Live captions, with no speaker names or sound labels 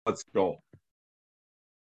Let's go.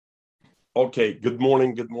 Okay, good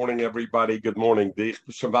morning, everybody. Good morning. We are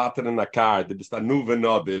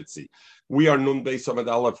Nun Beis Amid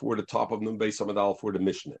Aleph. We're the top of Nun Beis Amid Aleph. We're the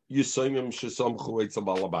Mishnah. Yisayim Shesam Chuetz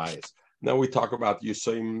Abalabayis. Now we talk about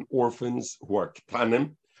Yisayim orphans who are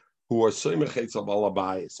Ktanim, who are Soimechetz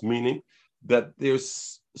Abalabayis, meaning that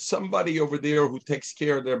there's somebody over there who takes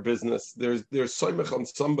care of their business. There's Soimech on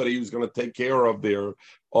somebody who's going to take care of their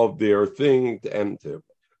thing and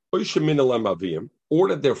or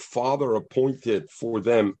that their father appointed for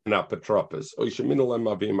them an apotropos.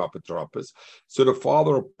 So the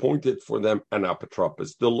father appointed for them an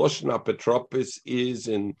apotropos. The lashon apotropos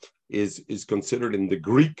is considered in the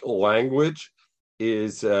Greek language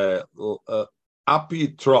is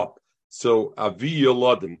apitrop. So avi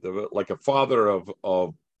yoladim, like a father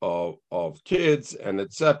of kids and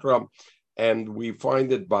etc. And we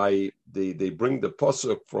find it by they bring the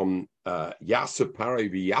pasuk from Yasser Paray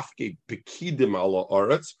v'Yafke Pekidim ala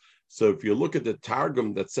Aretz. So if you look at the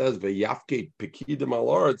Targum that says v'Yafke Pekidim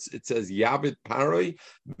ala Aretz, it says Yavit Paray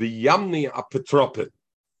v'Yamni Apotropin.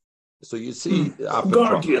 So you see,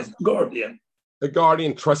 guardian, a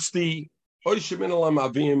guardian, trustee, Oishemin Elam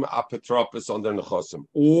Avim Apotropis under Nechosim,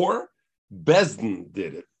 or Bezdin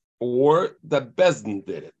did it, or the Bezdin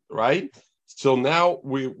did it, right? So now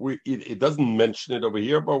it doesn't mention it over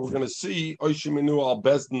here, but we're going to see Oishiminu al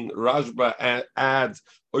Bezdin. Rashba adds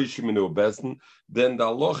Oishiminu Bezdin. Then the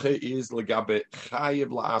halacha is legabe chayev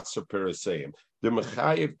la'aser periseim. The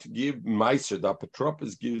mechayev to give meiser. The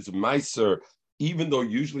apotropos gives meiser, even though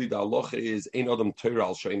usually the halacha is ein adam teira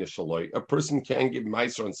al sheina shaloi. A person can give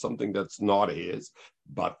meiser on something that's not his,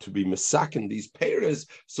 but to be mesaken these peiros,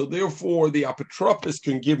 so therefore the apotropos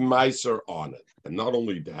can give meiser on it, and not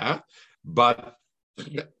only that. But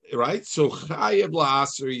right, so chayev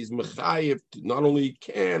la'aser, he's mechayev. Not only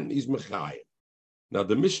can, he's mechayev. Now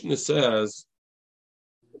the Mishnah says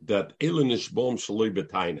that elenish bom shaloi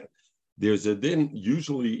b'taina. There's a din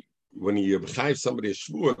usually when you mechayev somebody a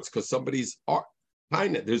shvuah, it's because somebody's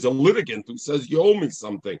taina. There's a litigant who says you owe me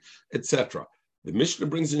something, etc. The Mishnah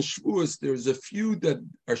brings in shvuas. There's a few that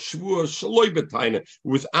are shvuas shaloi b'taina,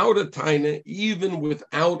 without a taina, even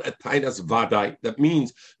without a taina's vadai. That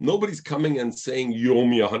means nobody's coming and saying you owe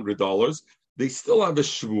me $100. They still have a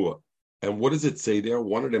shvuah. And what does it say there?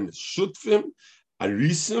 One of them is shutfim,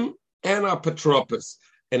 arisim, and apotropos.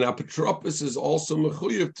 And apotropos is also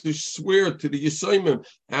mechuyev to swear to the yisayimim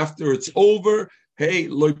after it's over. Hey,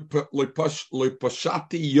 loy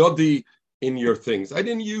pashati yodi in your things. I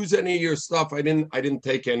didn't use any of your stuff. I didn't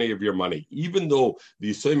take any of your money. Even though the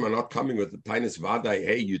Yisayim are not coming with the Tainis Vadai,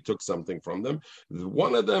 hey, you took something from them.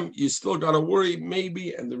 One of them, you still got to worry,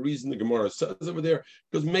 maybe, and the reason the Gemara says over there,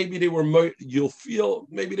 because maybe they were, you'll feel,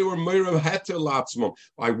 maybe they were Meirav Heter Latzmam.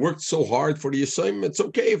 I worked so hard for the Yisayim, it's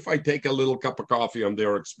okay if I take a little cup of coffee on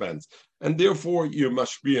their expense. And therefore, you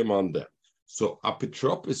must be on them. So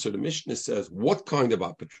apotropos, so the Mishnah says, what kind of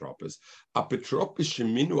apotropos? Apotropos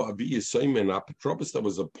sheminu avi yisayim, apotropos that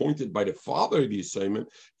was appointed by the father of the yisayim,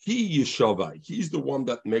 he yishavai. He's the one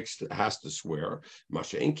that has to swear.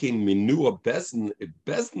 Masha'enkein minu a bezdin. If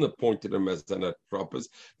bezdin appointed him as an apotropos,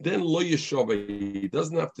 then lo yishavai. He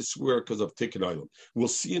doesn't have to swear because of tikkun olam. We'll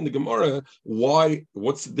see in the Gemara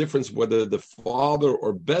what's the difference whether the father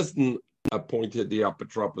or bezdin appointed the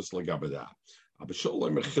apotropos legabadah.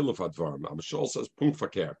 Abishol says, Punkt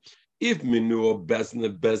Fakir. If Minu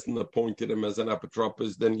Bezdin appointed him as an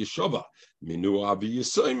apotropos, then Yeshava. Minu Avi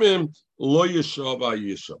Yisayimim, Lo Yeshava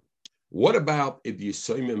Yeshav. What about if the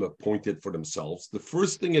Yisayimim appointed for themselves? The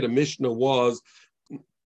first thing in the Mishnah was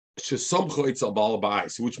Shesamchoitz al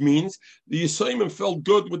Balabais, which means the Yisayimim felt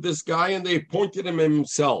good with this guy and they appointed him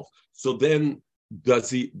himself. So then, does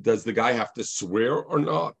the guy have to swear or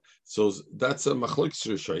not? So that's a machlik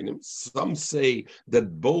shaynim. Some say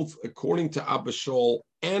that both, according to Abishol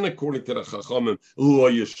and according to the Chachamim, lo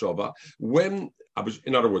yeshava.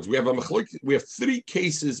 In other words, we have three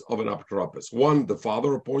cases of an apotropos. One, the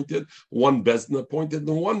father appointed; one, bezdin appointed;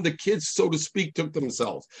 and one, the kids, so to speak, took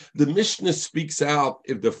themselves. The Mishnah speaks out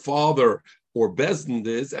if the father or bezdin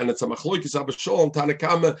is, and it's a machlokes Abishol and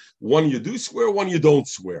Tanakama. One you do swear, one you don't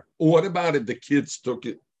swear. What about if the kids took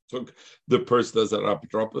the person as an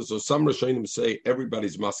apotropos? So some Rishonim say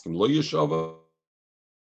everybody's maskim lo yeshava.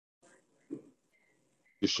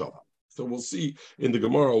 So we'll see in the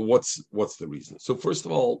Gemara what's the reason. So first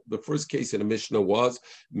of all, the first case in the Mishnah was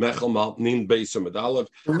Mechel Maltnin Beis Medalev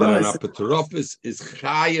that an apotropos is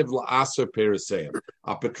chayev la'aser periseim.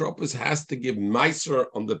 Apotropos has to give meiser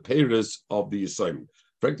on the peiros of the yisayim. In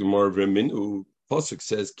fact, the Gemara pasuk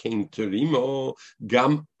says, "Came terimo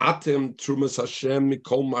gam atem trumas Hashem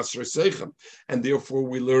mikol masr seichem," and therefore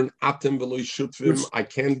we learn atem v'lo shutvim. I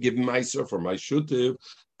can't give meiser for my shutiv.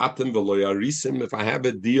 Atem v'lo yarisim. If I have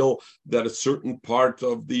a deal that a certain part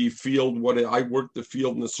of the field, what I work the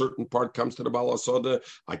field, and a certain part comes to the Baal Hasoda,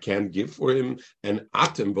 I can't give for him. And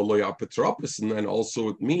atem v'lo apotropos, and then also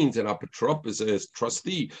it means an apotropos as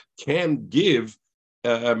trustee can give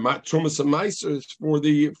trumas and meisers for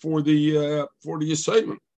the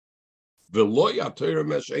assignment.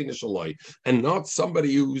 And not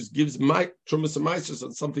somebody who gives my trumas and meisers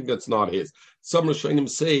on something that's not his. Some Rishonim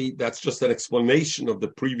say that's just an explanation of the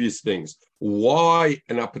previous things. Why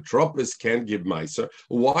an apotropos can't give meiser?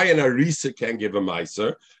 Why an arisa can't give a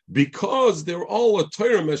meiser? Because they're all a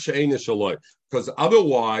Torah mesheina shaloi. Because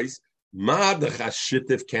otherwise, Ma the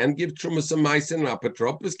chashitiv can give trumas and meiser, and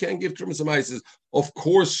apotropos can give trumas and meiser. Of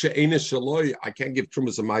course, she'ena shaloi, I can't give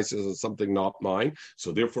trumas and meiser on something not mine.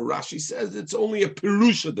 So therefore, Rashi says it's only a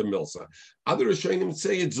perusha de milsa. Other Rishonim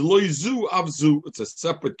say it's loizu avzu. It's a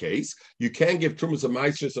separate case. You can't give trumas and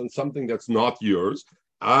meiser on something that's not yours.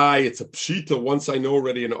 It's a pshita. Once I know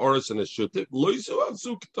already an oris and a shutit. Loizu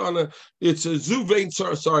avzu ketana. It's a zuvein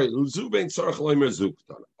sar. Sorry, zuvein sar chleimer zu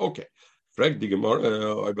ketana. Okay. What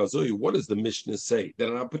does the Mishnah say? That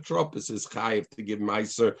an apotropos is chayiv to give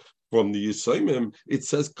meiser from the Yisomim. It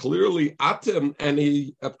says clearly atem, and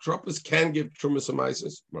a apotropos can give trumas and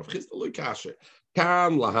meisers.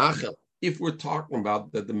 If we're talking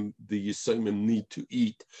about that the Yisomim need to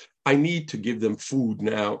eat, I need to give them food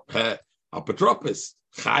now. Apotropos.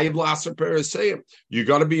 Chayiv laser pereseim. You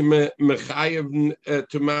got to be mechayiv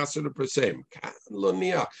to master the pereseim.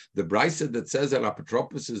 The brisa that says that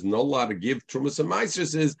apotropos is not allowed to give trumas and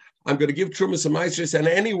meisers is I'm going to give trumas and meisers, and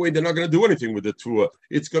anyway they're not going to do anything with the tua.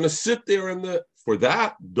 It's going to sit there for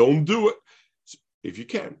that. Don't do it if you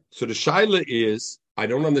can. So the shaila is I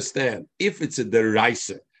don't understand if it's a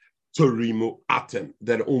deraisa to remove atem,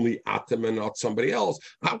 that only atem and not somebody else.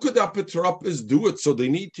 How could the apotropos do it? So they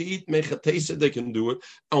need to eat mechatesa, they can do it.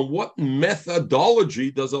 And what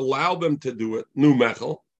methodology does allow them to do it? Nu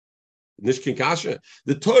mechel. Nishkin kasha.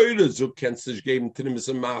 The Torah zuk can sich geben tinimis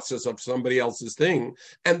and masses of somebody else's thing,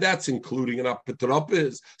 and that's including an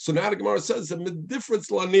apotropos. So now the Gemara says the difference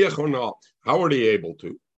laniach or not. How are they able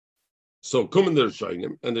to? So come in the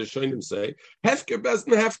Rishonim, and the Rishonim say, Hefker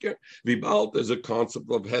Bezdin Hefker. Vibalt, there's a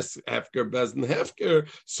concept of Hefker Bezdin Hefker.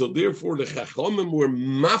 So therefore, the Chachamim were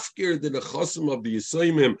mafker the nechosim of the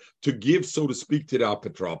Yisomim to give, so to speak, to the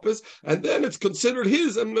apotropos, and then it's considered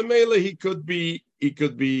his, and Memela he could be a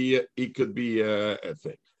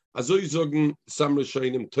thing. Azoy zogen some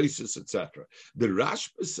Rishonim, Tosis, etc. The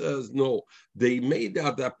Rashba says no. They made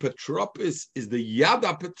out that apotropos is the yad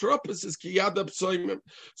apotropos is ki yad apsoimim.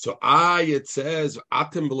 So it says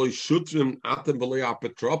atem v'loy shutrim, atem v'loy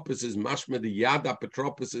apotropos is mashma. The yad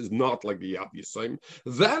apotropos is not like the yad yisoim.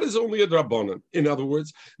 That is only a drabonon. In other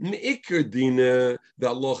words, meikar dina the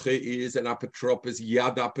aloche is an apotropos.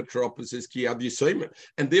 Yad apotropos is ki yad yisoim,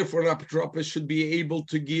 and therefore an apotropos should be able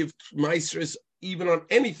to give meisres even on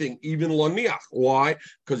anything, even loniach. Why?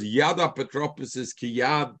 Because yad apotropos is ki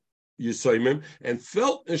yad Yisoimim and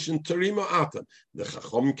felt nishin terima atam. The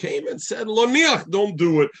Chacham came and said, loniach, don't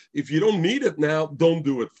do it. If you don't need it now, don't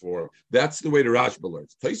do it for him. That's the way the Rashba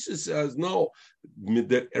learns. Taisa says, no,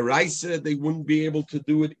 the Eraisa, they wouldn't be able to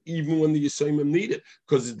do it even when the Yisoimim need it,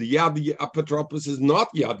 because the yad apotropos is not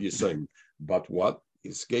yad Yisoimim. But what?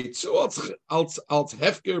 Es geht so als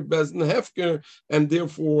Hefker, Bezdin Hefker, and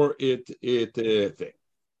therefore it thing.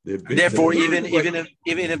 Therefore, even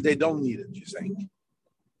if they don't need it, you're saying?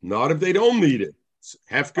 Not if they don't need it.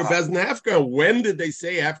 Hefker, Bezdin Hefker. When did they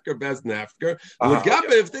say Hefker, Bezdin Hefker?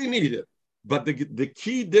 Legabe if they need it. But the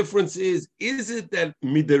key difference is it that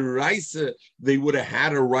midiraisa they would have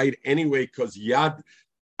had a right anyway because yad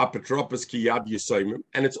apotropos ki yad yisoimim,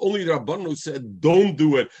 and it's only the Rabban who said don't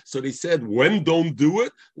do it. So they said when don't do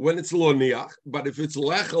it when it's lo niach, but if it's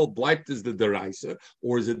lechel bleibt is the deraisa,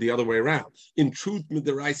 or is it the other way around? In truth, with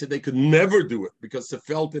deraisa they could never do it because it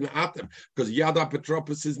felt in atem because yad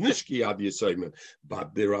apotropos is nishki yad yisoimim.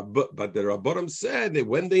 But the Rabbanim said that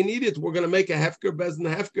when they need it, we're going to make a hefker bezdin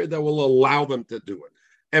hefker that will allow them to do it.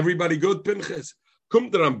 Everybody good, Pinchas? Come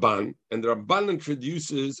the Ramban, and the Ramban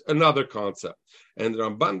introduces another concept. And the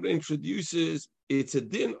Ramban introduces, it's a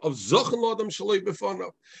din of Zochen Lodam Shaloi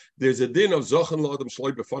B'Fanav. There's a din of Zochen Lodam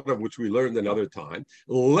Shaloi B'Fanav, which we learned another time.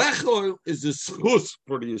 Lechol is the schus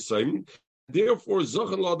for the Yisayim. Therefore,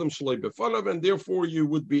 Zochen Lodam Shaloi B'Fanav, and therefore you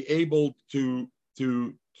would be able to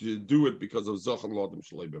do it because of Zochen Lodam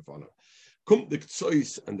Shaloi B'Fanav. Come the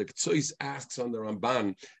Ktsois, and the Ktsois asks on the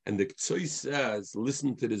Ramban, and the Ktsois says,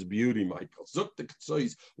 listen to this beauty, Michael. Zuk the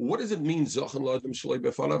Ktsois, what does it mean, Zochen L'Adam Shalei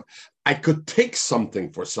B'fanav? I could take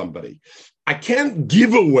something for somebody. I can't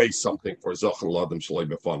give away something for Zochen L'Adam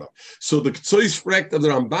Shalei B'fanav. So the Ktsois fragt of the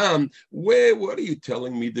Ramban, what are you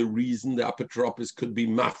telling me the reason the apotropos could be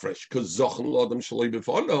mafresh? Because Zochen L'Adam Shalei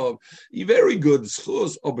B'fanav, very good.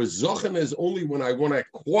 Schus, aber Zochen is only when I want to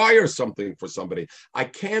acquire something for somebody. I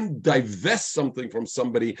can't divest something from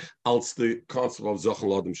somebody else, the concept of Zochen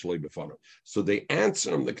L'Adam Shalei B'fanav. So they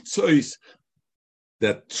answer him, the Ktsois,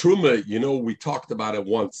 that truma, we talked about it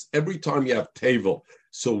once. Every time you have tevel.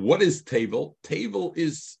 So what is tevel? Tevel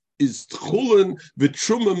is tchulin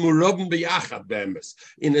v'truma murabim b'yachad be'emes.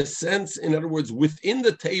 In a sense, in other words, within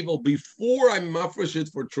the tevel, before I mafresh it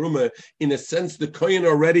for truma, in a sense, the kohen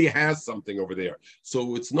already has something over there.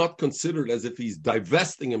 So it's not considered as if he's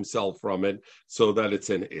divesting himself from it, so that it's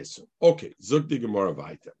an issue. Okay, zog di Gemara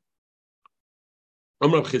weiter.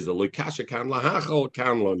 Amrav Chizda, lo kasha kan lahachol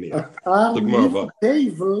kan lo niach.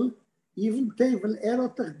 Even tevel,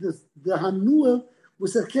 hat de hanua,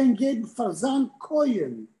 was kann geben für sein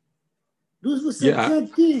Koyen. Dus was kann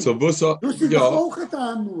geben. So was dus ist auch het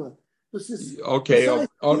hanua. Das ist okay, das heißt,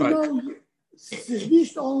 all right. It's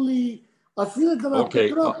nicht only a feel that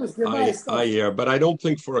okay, I hear, but I don't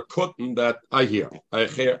think for a kutton that I hear.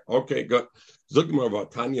 Okay, good. Zogmar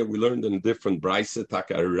about Tanya, we learned in a different brisa,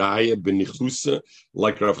 taka raya benichusa,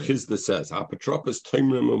 like Rav Chizda says, apotropos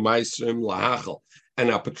toimrim u'maisrim lahachal. An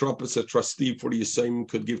apotropos, a trustee for the Yisayim,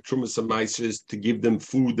 could give trumas and maisers to give them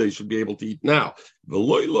food they should be able to eat now.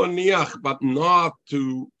 V'loi lo niach, but not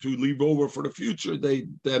to leave over for the future.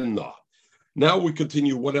 Then not. Now we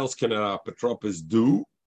continue. What else can an apotropos do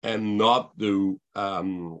and not do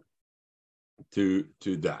to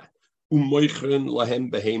that? Umoichen lahem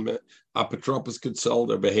behema. Apotropos could sell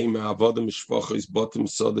their behema avodim shvachos bottom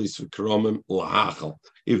sodes v'kromim lahachal.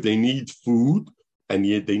 If they need food and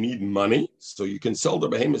yet they need money, so you can sell their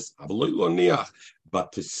behemoths.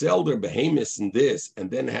 But to sell their behemoths in this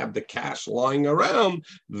and then have the cash lying around,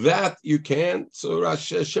 that you can't. So now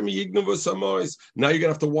you're gonna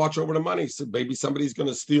have to watch over the money. So maybe somebody's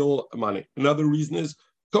gonna steal money. Another reason is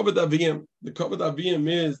Kovod Aviyim. The Kovod Aviyim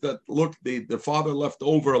is that, look, the father left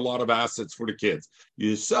over a lot of assets for the kids.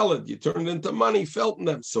 You sell it, you turn it into money, felt in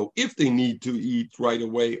them. So if they need to eat right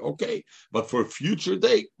away, okay. But for a future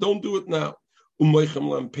date, don't do it now. You can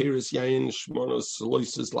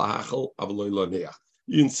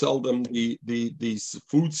sell them the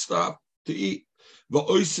food stuff to eat.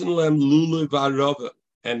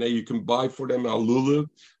 And you can buy for them a lulav,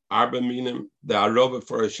 arba minim, the arava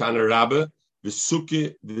for a shana rabba,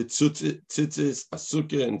 v'suke, v'tzitzis,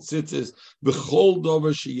 asuke and tzitzis, v'chol dover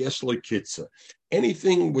sheyesh lekitza.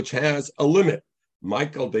 Anything which has a limit.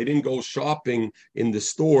 Michael, they didn't go shopping in the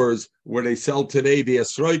stores where they sell today the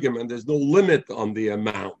esrogim, and there's no limit on the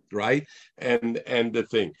amount, right? And the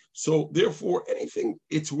thing. So therefore, anything,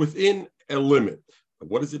 it's within a limit.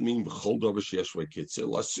 What does it mean? That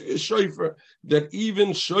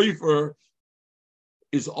even shofar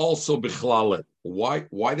is also bichlalet.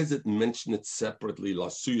 Why does it mention it separately,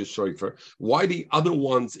 lasuya shofar? Why the other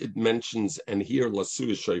ones it mentions and here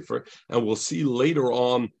lasuya shofar? And we'll see later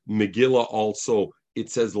on Megillah also, it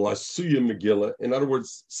says lasuya Megillah. In other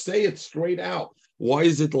words, say it straight out. Why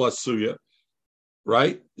is it lasuya?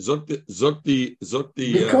 Right? Zokti.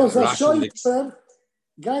 Because a shofar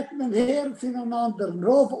geht man her voneinander,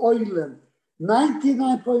 rauf eulen.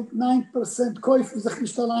 99.9% kaufen sich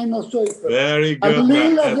nicht allein als Schäufer. Very good.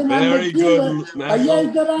 Very good.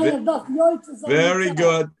 Very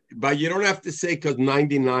good. But you don't have to say because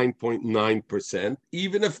 99.9%.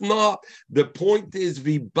 Even if not, the point is,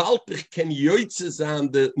 wie bald ich can yoitzes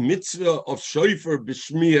on the mitzvah of Schäufer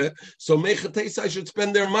b'shmir, so mechates I should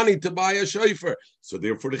spend their money to buy a Schäufer. So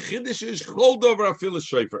therefore the Chiddush is hold over a fill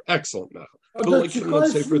Schäufer. Excellent. Now. But you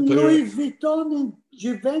kaufen Louis Vuitton and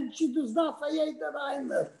Givenchy, does not for jeder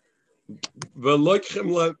einer.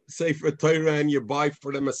 V'loichem Sefer Torah, and you buy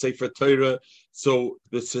for them a Sefer Torah. So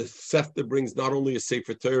the Sefta brings not only a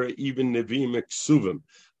Sefer Torah, even Nevi'im Ksuvim.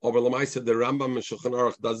 Over Lamaisa, the Rambam and Shulchan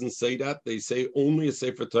Aruch doesn't say that. They say only a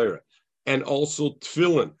Sefer Torah. And also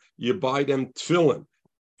Tefillin. You buy them Tefillin.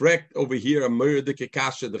 Correct over here, a Mordecai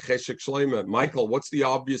Kasha, the Cheshek Shleima. Michael, what's the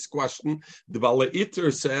obvious question? The Bala Iter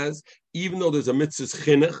says, even though there's a mitzvah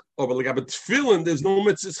chinuch, over like a tefillin, there's no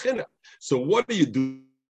mitzvah chinuch. So what do you do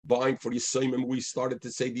buying for the Yisayim? We started to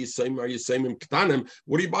say the Yisayim are Yisayim Ktanim.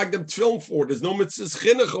 What are you buying them tefillin for? There's no mitzvah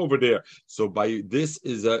chinuch over there. So by this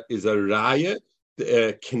is a raya.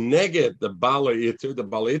 Kneged the Bala Iter. The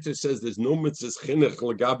Bala Iter says there's no mitzvah chinuch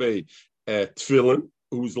legabe tefillin.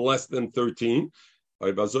 who's less than 13.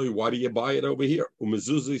 Why do you buy it over here?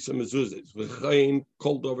 Umezuzis and mezuzis. V'chein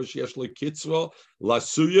kol dover sheyesh lekitzva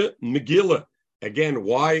lasuya megillah. Again,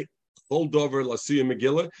 why kol dover lasuya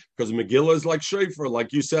megillah? Because megillah is like shofar,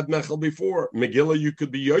 like you said, Mechel, before. Megillah, you could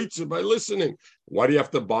be yotze by listening. Why do you have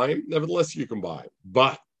to buy him? Nevertheless, you can buy him.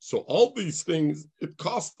 But so all these things, it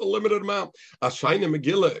costs a limited amount. A Shaina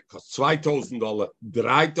Megillah costs $2,000,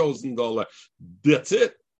 $3,000. That's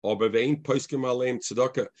it.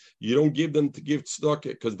 You don't give them to give tzedakah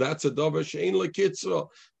because that's a davar she'ein lekitzra.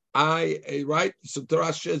 Right? So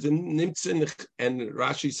Rashi says in Nimtzin, and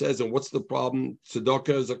Rashi says, and what's the problem?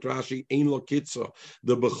 Tzedakah is a Rashi ein lekitzra.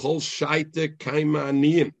 The bechol shaita kaima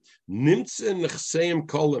aniyim. Nimtzin nechseim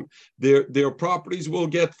kolim. Their properties will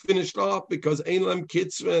get finished off because ein lem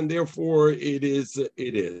kitzra, and therefore it is.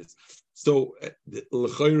 So,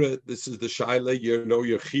 this is the shaila. Your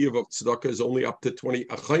chiyuv of tzedakah is only up to 20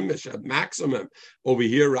 achaymish at maximum. Over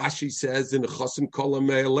here, Rashi says in the chosim kolam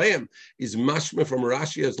me'aleim is mashma from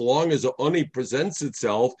Rashi. As long as the oni presents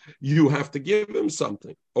itself, you have to give him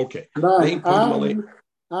something. Okay. Du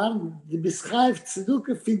beschreibst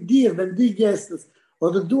tzedakah für dir, wenn die gehst es.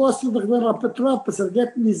 Oder du hast doch der Apotropos,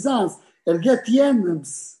 geht Nizans. Get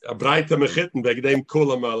jenems. A breite mechitten wegen dem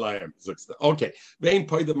Kulam Alayim. Okay. Vein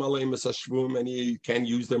Poidem Alayim is a shvum, and you can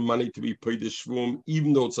use their money to be paid the shvum,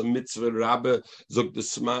 even though it's a mitzvah rabbe, zog the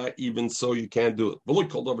sma, even so you can't do it. V'lo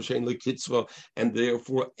kol davar she'ein lekitzva, and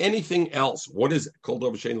therefore anything else. What is it? Kol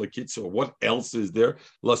davar she'ein lekitzva. What else is there?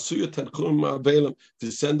 Lasuya tanchum avelim,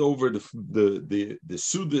 to send over the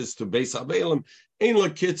sudas to Beis Avelim. Ein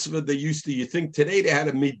lekitzva, they used to, you think today they had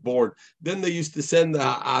a meat board. Then they used to send the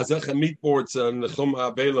azach meat boards and the chum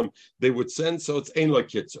avelim. They would send, so it's ein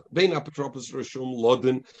lekitzva. Vein apotropos rishum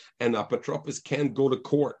lodin, and apotropos can't go to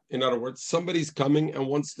court. In other words, somebody's coming and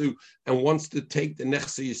wants to take the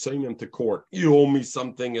nechse yisayim to court. You owe me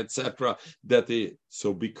something, etc.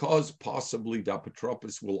 So because possibly the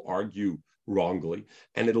apotropos will argue wrongly,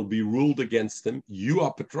 and it'll be ruled against him. You,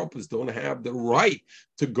 apotropos, don't have the right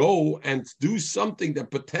to go and do something that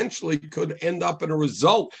potentially could end up in a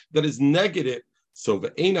result that is negative. So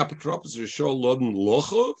the ein apotropos rishol lodin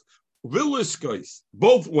lochov v'liskois,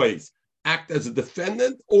 both ways, act as a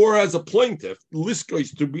defendant or as a plaintiff.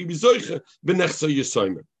 Liskois to be bizoiche b'nechsa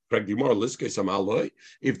yisayim.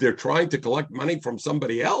 If they're trying to collect money from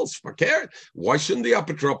somebody else, why shouldn't the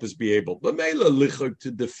apotropos be able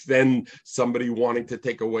to defend somebody wanting to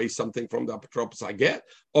take away something from the apotropos? I get,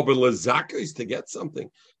 or is to get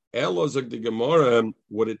something.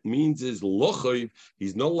 What it means is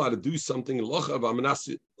he's not allowed to do something.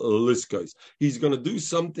 He's going to do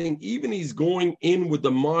something, even he's going in with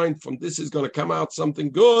the mind from this is going to come out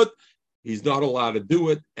something good. He's not allowed to do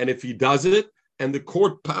it, and if he does it, and the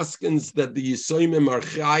court paskins that the Yisayimim are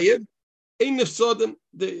chayiv, ein nefsadim,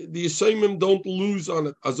 the Yisayimim don't lose on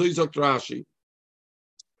it. Azoy zok Rashi.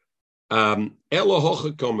 Elo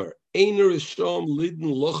hoche kommer, ein rishom lidin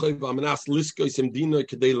lochev amanas liskois im dino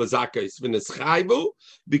kedei lazakais v'nes chayvu,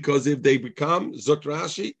 because if they become, zok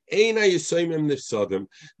Rashi, ein ha-Yisayimim nefsadim.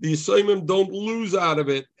 The Yisayimim don't lose out of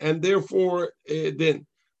it, and therefore, then.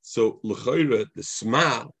 So, l'chayre, the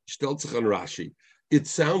sma, stellt sich on Rashi, it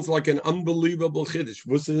sounds like an unbelievable chiddush.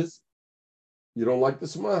 What's this? You don't like the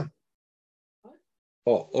sma?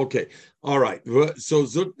 Oh, okay. All right. So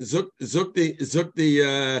zuk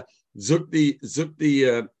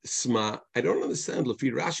the sma. I don't understand.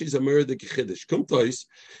 Lefi Rashi's a murder chiddush. Kumtois.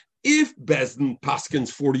 If Bezdin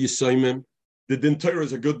paskins 40 Yisayimim, the din Torah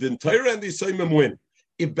is a good din Torah, and the Yisayimim win.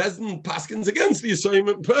 If Bezdin paskins against the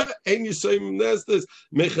Yisayimim, ein Yisayimim nestes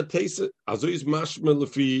mechatesa. Azoy is mashma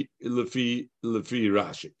lefi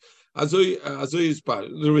Rashi. Azoy is part.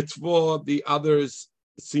 The Ritzvah, the others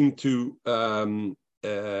seem to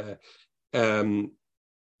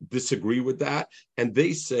disagree with that, and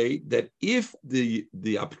they say that if the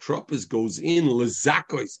apotropos goes in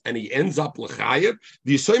lezakos and he ends up lechayev,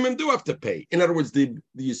 the Yisayimim do have to pay. In other words,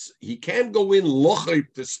 he can't go in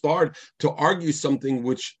lochayev to start to argue something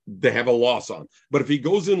which they have a loss on. But if he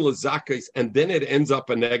goes in lezakos and then it ends up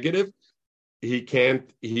a negative, he can't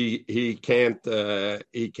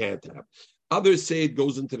have. Others say it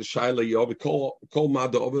goes into the shaila yovid kol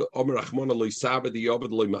mad omer rachmana lo yisabed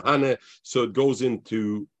yovid lo mahane, so it goes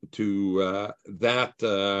into that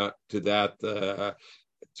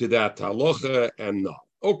halacha and no.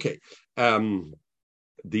 Okay.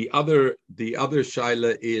 The other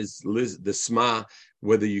shaila is the sma.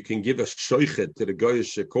 whether you can give a shoichet to the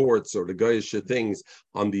Goyish courts or the Goyish things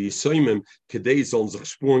on the Yisoimim, Kedei Zon sich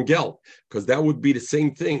spuren Geld, because that would be the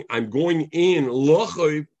same thing. I'm going in,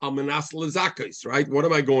 Lochoy Almanas Lezakis, right? What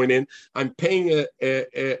am I going in? I'm paying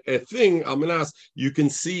a thing, Almanas. You can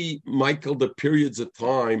see, Michael, the periods of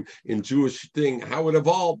time in Jewish thing, how it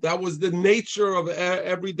evolved. That was the nature of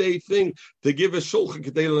everyday thing, to give a shulchan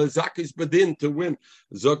Kedei Lezakis Bedin to win.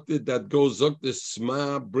 Zokted that goes, Zokted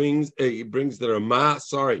Sma brings, he brings the Ramah,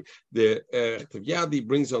 the Tavyadi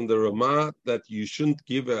brings on the Ramah that you shouldn't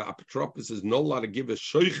give a apotropos, is not allowed to give a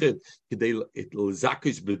shoichet Kedei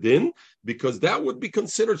Lezakis Bedin, because that would be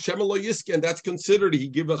considered Shemelo Yiski, and that's considered he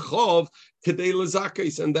give a chov Kedei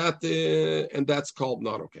Lezakis, and that's called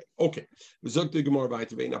not okay. Okay. Zokted Gemara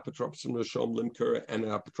Vaytavein apotropos and Rishon Limker, and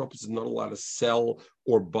an apotropos is not allowed to sell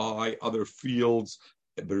or buy other fields,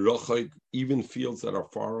 even fields that are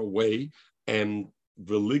far away, and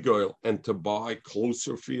v'ligoil, and to buy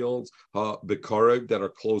closer fields, bekarev, that are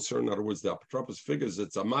closer. In other words, the apotropos figures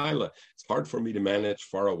it's a mile. It's hard for me to manage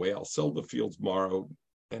far away. I'll sell the fields tomorrow,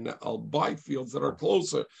 and I'll buy fields that are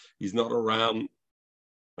closer. He's not around.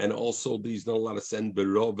 And also, he's not allowed to send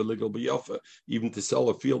bero v'ligal b'yofa, even to sell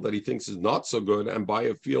a field that he thinks is not so good and buy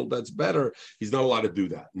a field that's better. He's not allowed to do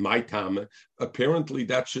that. My tama, apparently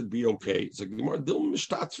that should be okay. It's like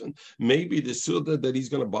maybe the suda that he's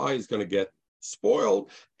going to buy is going to get spoiled,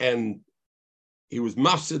 and he was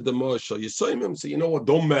mafsid the moshel. You saw him, so you know what?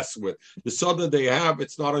 Don't mess with the soda they have.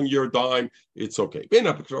 It's not on your dime. It's okay. And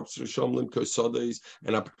apotropos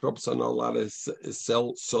are not allowed to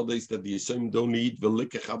sell sodas that the Yisraelim don't need.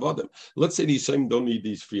 Let's say the Yisraelim don't need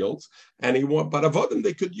these fields, and but avodim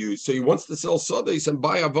they could use. So he wants to sell sodas and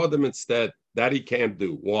buy avodim instead. That he can't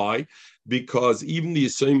do. Why? Because even the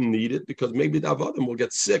Yisraelim need it. Because maybe the avodim will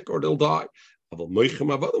get sick or they'll die.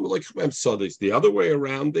 The other way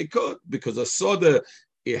around, they could, because a soda,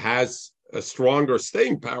 it has a stronger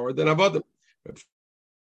staying power than avodim.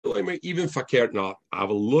 Even fakert not. Why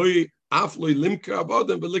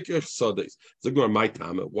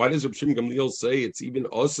does Reb Shimon Gamliel say it's even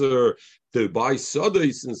usher to buy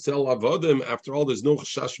sodas and sell avodim? After all, there's no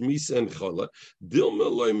chash misa and chala.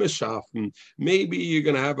 Maybe you're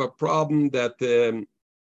going to have a problem that.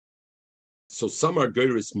 So some are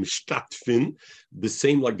geiris mishtatfin, the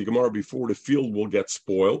same like the Gemara before, the field will get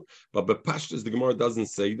spoiled. But Pashtas, the Gemara doesn't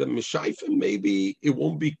say that. Mishaifin, maybe it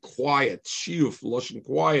won't be quiet, shiuf, loshin,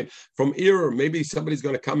 quiet from error. Maybe somebody's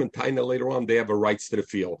going to come and taina later on, they have a rights to the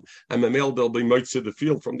field. And Mamel, they'll be mites to the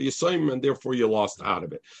field from the assignment, and therefore you lost out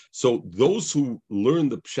of it. So those who learn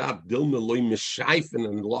the pshat, dilma loy mishaifin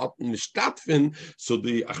and lot mishtatfin, so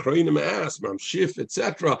the achroinim ask, mamshif,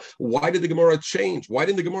 etc. Why did the Gemara change? Why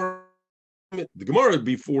didn't the Gemara? The Gemara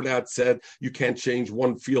before that said you can't change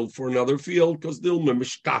one field for another field because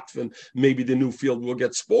maybe the new field will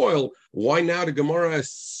get spoiled. Why now the Gemara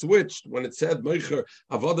has switched when it said Meicher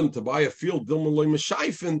Avadim to buy a field?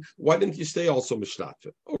 Why didn't you stay also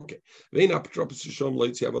Mishtatfin? Okay. Apotropos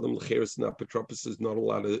is not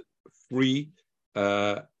allowed to free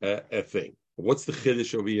a thing. What's the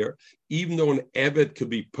chiddush over here? Even though an Eved could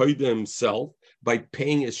be paid himself by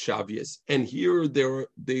paying his shavias, and here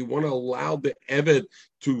they want to allow the Eved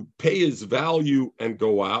to pay his value and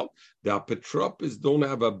go out. The apotropos don't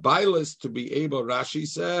have a bailus to be able. Rashi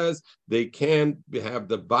says they can't have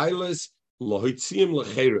the bailus. Lohitzim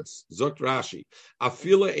lecheres. Zot Rashi.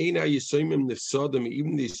 Afila eina yisoimim nifsadim.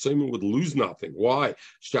 Even the yisoimim would lose nothing. Why?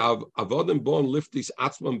 Shav avodim bon liftis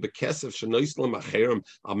atzman bekesef shenoislam acherem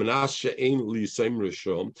amanas she'ein liyisoim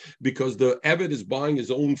rishon. Because the Eved is buying his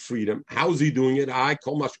own freedom. How's he doing it? I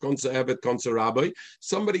kol mashkonsa Eved konsa rabbi.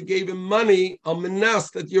 Somebody gave him money amanas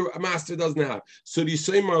that your master doesn't have. So the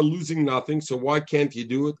yisoimim are losing nothing. So why can't you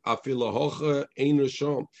do it? Afila hocha ein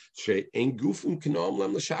rishon. She'ein gufim k'nom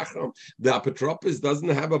lem l'shachram. The apotropos doesn't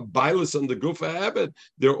have a bailus on the gufa habit;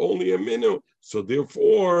 they're only a minu. So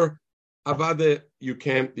therefore, avade you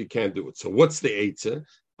can't do it. So what's the eitzah?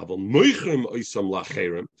 The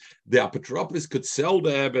apotropos could sell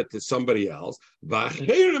the habit to somebody else,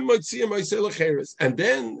 and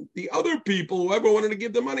then the other people, whoever wanted to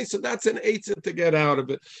give the money, so that's an eitzah to get out of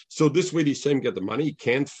it. So this way, the same get the money. He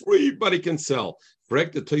can't free, but he can sell. I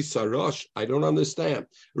don't understand.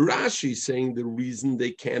 Rashi is saying the reason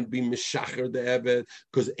they can't be mishacher the Eved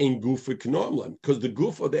because ein gufa k'nomlan, because the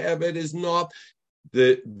gufa of the Eved is not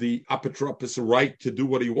the apotropos right to do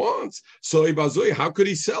what he wants. So how could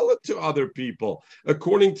he sell it to other people?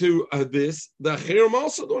 According to this, the Acherim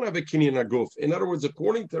also don't have a kinyan aguf. In other words,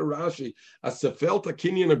 according to Rashi, as they felt a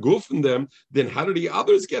kinyan aguf in them, then how did the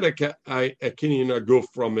others get a kinyan aguf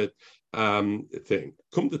from it? thing.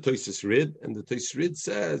 Come to Tosis Rid, and the Tosis Rid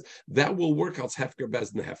says that will work als Hefker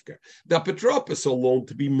Bezn Hefker. The Apotropos alone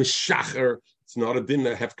to be Meshacher, it's not a din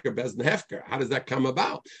of Hefker Bezn Hefker. How does that come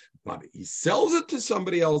about? But he sells it to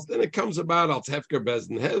somebody else, then it comes about als Hefker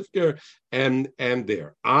Bezn Hefker, and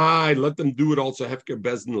there. I let them do it also Hefker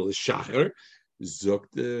Bezn L'Shacher. Zok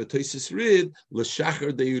the Tosis Rid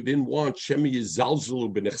L'Shacher that you didn't want Shemi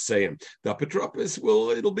Yizalzulu B'Nechseim. The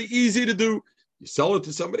Apotropos it'll be easy to do. You sell it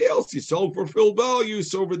to somebody else. You sell it for full value.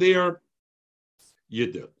 So over there,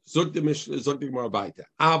 you do. Zog the Mishnah, zog the Gemara Baita.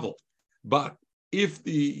 Aval. But if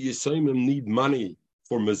the Yisayimim need money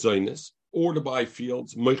for mezainis or to buy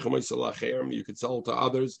fields, you could sell it to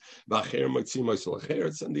others. And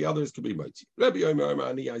the others could be mighty.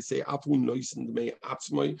 I say,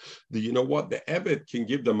 do you know what? The Ebed can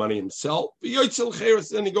give the money himself.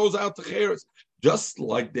 Then he goes out to Cheres. Just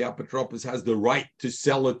like the Apotropos has the right to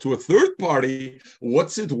sell it to a third party,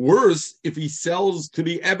 what's it worse if he sells to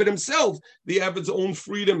the Ebed himself, the Ebed's own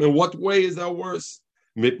freedom? In what way is that worse?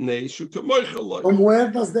 From where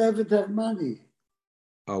does the Ebed have money?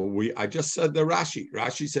 I just said the Rashi.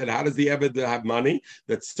 Rashi said, how does the Ebed have money?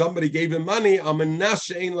 That somebody gave him money. So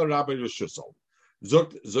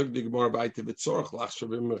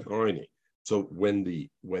when the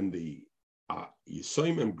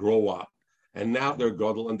Yisayimim grow up, and now they're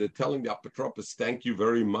godel, and they're telling the Apotropos, thank you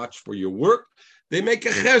very much for your work. They make a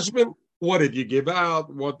cheshbon. What did you give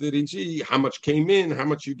out? What did he? How much came in? How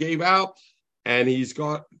much you gave out? And he's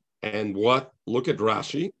got, and what? Look at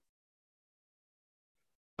Rashi.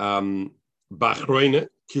 Bachroine,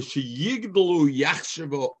 kishiyigdalu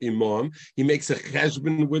yachshavo imam. He makes a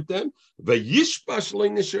cheshbon with them. Vayishbash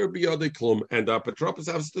le'nisher biyadei klum. And the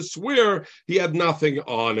Apotropos has to swear he had nothing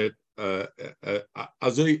on it.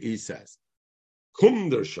 As he says. Kum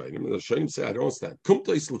der Shainim, and the Shainim say, I don't understand. Kum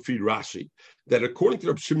to Lefi Rashi, that according to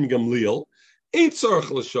Reb Shimon Gamliel, ain't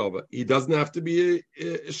tzarich l'shava. He doesn't have to be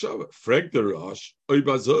a shava. Frag the Rosh, oy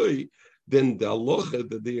bazoi, then the halacha,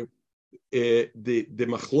 the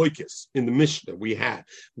machloikis in the Mishnah we had.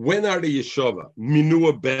 When are the yeshava?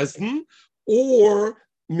 Minua bezdin or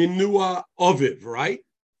minua oviv, right?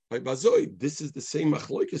 This is the same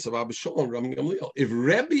machlokes of Abba Shalom and Rabbi Gamliel. If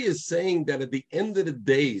Rebbe is saying that at the end of the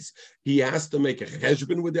days he has to make a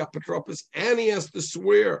cheshbon with the Apotropos and he has to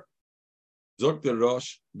swear, Zok the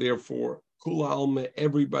Rosh, therefore, Kula Alma,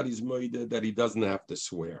 everybody's moida that he doesn't have to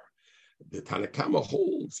swear. The Tanakama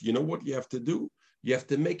holds, you know what you have to do? You have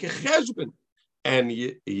to make a cheshbon. And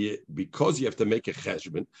because you have to make a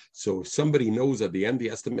cheshbon, so if somebody knows at the end he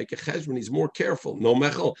has to make a cheshbon, he's more careful. No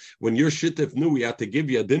mechel, when your shittif knew he had to give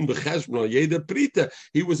you a din b'cheshbon or yeda prita,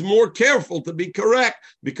 he was more careful to be correct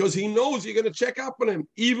because he knows you're going to check up on him,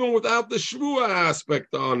 even without the shvua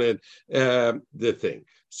aspect on it, the thing.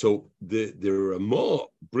 So the Ramah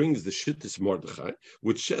brings the shittis Mordechai,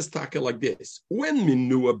 which says taka like this: when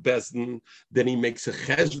minua bezdin, then he makes a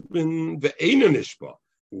cheshbon ve'ena nishba.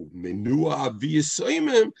 Menua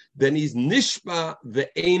v'yisoimim, then he's nishba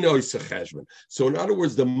ve'enois cheshbon. So in other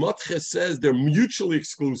words, the Matche says they're mutually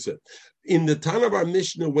exclusive. In the Tana of our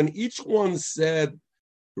Mishnah, when each one said,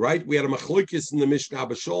 right, we had a machlokes in the Mishnah,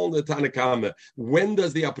 Abashol and the Tanakama. When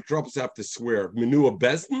does the Apotropos have to swear? Menua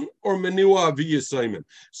bezdin or menua v'yisoimim?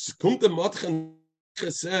 So the Matche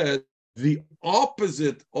said the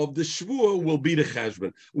opposite of the shvua will be the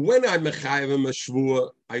cheshbon. When I'm mechayev a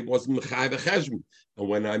shvua, I wasn't mechayev a cheshbon. And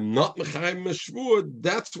when I'm not mechayev a shvua,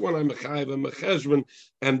 that's when I'm mechayev a cheshbon,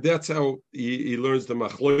 and that's how he learns the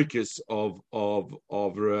machlokes of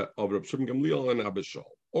Reb Shimon Gamliel and Abba Shaul.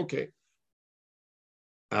 Okay.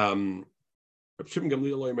 Reb Shimon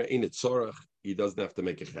Gamliel in it tzorach, he doesn't have to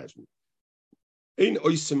make a cheshbon. Ein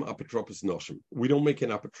oisim apotropos noshim. We don't make an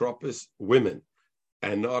apotropos women.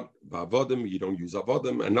 And not avodim, you don't use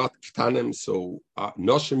avodim, and not ktanim, so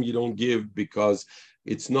noshim you don't give because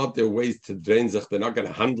it's not their ways to drain zich. They're not going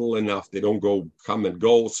to handle enough. They don't come and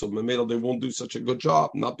go. So they won't do such a good job,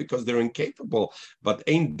 not because they're incapable, but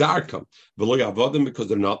ain't darkam. V'lo avodim because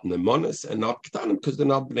they're not nemonis, and not ktanim because they're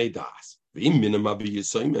not bnei das.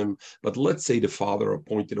 But let's say the father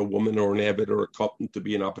appointed a woman or an abbot or a cotton to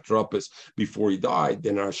be an apotropos before he died,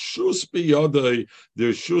 then our shus biyadei,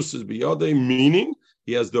 their shus is biyadei, meaning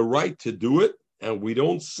he has the right to do it, and we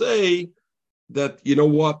don't say that, you know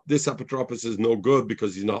what, this apotropos is no good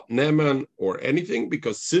because he's not neman or anything,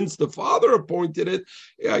 because since the father appointed it,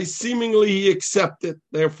 seemingly he accepted,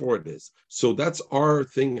 therefore it is. So that's our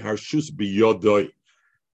thing, harshus biyadei.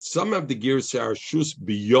 Some of the gears say harshus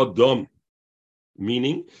biyadam,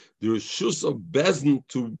 meaning the shus of bezin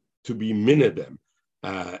to be minadem,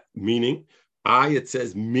 meaning It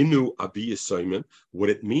says minu aviyasoimen.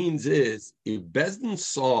 What it means is if Bezdin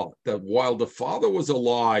saw that while the father was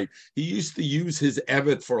alive, he used to use his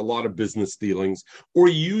evet for a lot of business dealings, or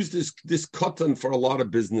he used this katan for a lot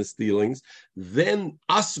of business dealings, then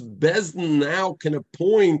us Bezdin now can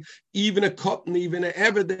appoint even a katan, even an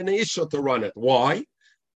evet, and an isha to run it. Why?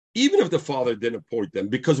 Even if the father didn't appoint them,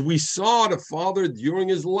 because we saw the father during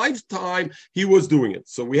his lifetime, he was doing it.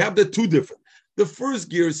 So we have the two different. The first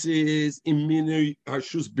gear is if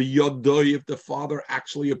the father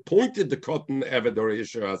actually appointed the cotton Eved or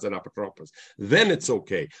Isha as an apotropos, then it's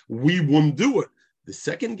okay. We won't do it. The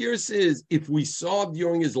second gear is if we saw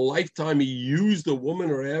during his lifetime he used a woman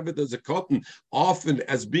or Eved as a cotton often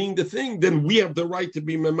as being the thing, then we have the right to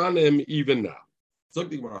be memanim even now. There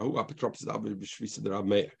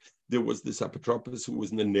was this apotropos who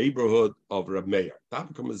was in the neighborhood of Rab Meir. This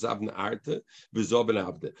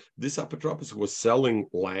apotropos was selling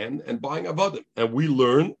land and buying avodim, and we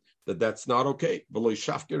learned that that's not okay.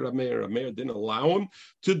 Rab Meir didn't allow him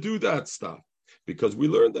to do that stuff because we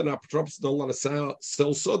learned that apotropos don't want to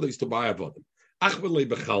sell sodas to buy avodim.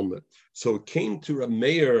 So it came to Rab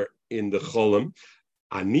Meir in the Cholim.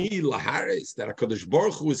 Ani laharis, that HaKadosh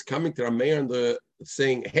Baruch Hu is coming to Rameir and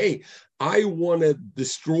saying, hey, I want to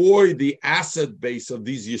destroy the asset base of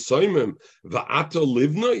these Yisoimim, va'ato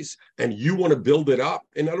livnois, and you want to build it up.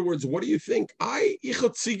 In other words, what do you think? They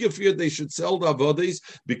should sell the avodas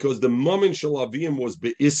because the moment shel avim was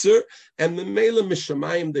be'isser, and the mele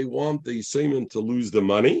mishamayim, they want the Yisoimim to lose the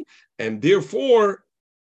money, and therefore,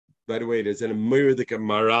 by the way, there's an American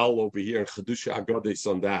Maral over here in Chedusha Agodes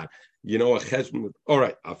on that. You know, a cheshbon. All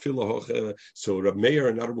right, so Rab Meir,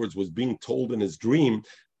 in other words, was being told in his dream,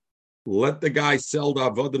 let the guy sell the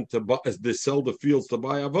avodim to sell the fields to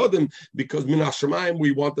buy avodim because min hashemayim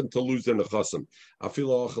we want them to lose their nechasim.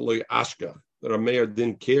 Afilu ashka. That Meir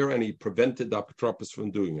didn't care and he prevented the apotropos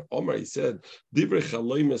from doing it. Omar, he said, Divrei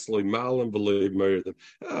chaloimis loimalim v'loi meirid.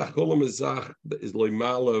 Cholam is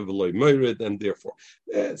loimala v'loi meirid, and therefore.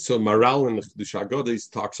 So Maral in the Shagodes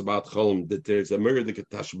talks about cholam, that there's a meirid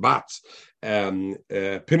tashbats.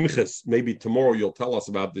 Pinchas, maybe tomorrow you'll tell us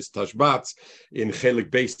about this tashbats in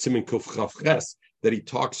Chelik Beis Simin Kuf Chav Ches, that he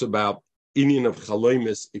talks about Indian of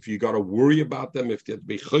chaloimis, if you got to worry about them, if you have to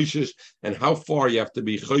be choshish, and how far you have to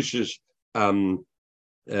be choshish a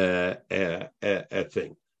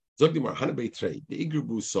thing. The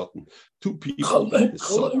Igrubu Sutton, two people.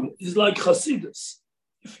 Cholim is like Hasidus.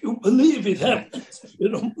 If you believe it happens, if you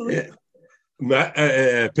don't believe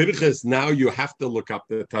Pinchas, now you have to look up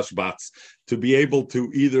the Tashbats to be able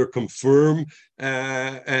to either confirm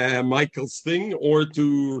Michael's thing or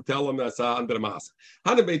to tell him that's under the mask.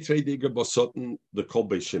 The Kol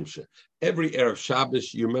Beis Shimshe. Every Erev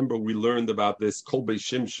Shabbos, you remember we learned about this. Kol Beis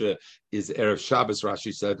Shimshe is Erev Shabbos.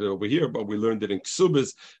 Rashi said it over here, but we learned it in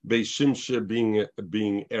Ksubas. Beis Shimshe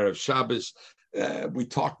being Erev Shabbos. We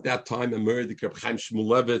talked that time in Merdik of Chaim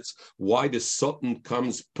Shmulevitz, why the Sutton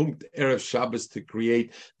comes Punkt Erev Shabbos to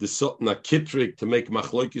create the Sutton Akitrik to make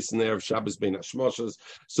Machlokes in Erev Shabbos bein Hashmoshes.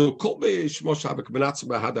 So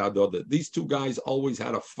these two guys always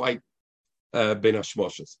had a fight bein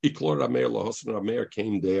Hashmoshes. Iklor Rameir Lahosan Rameir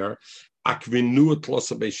came there. Akvinu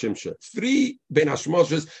Tlosa Beis Shimshe. 3 bein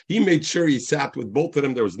Hashmoshes. He made sure he sat with both of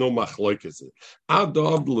them. There was no Machlokes.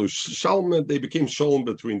 Adavlu Shalman. They became shalom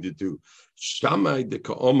between the two. Shammai de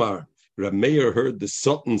Ka'omar, Rameir heard the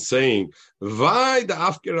Sultan saying, Vai the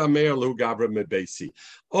Afker Rameir Lu Gavra Mebesi.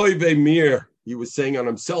 Oy Mir, he was saying on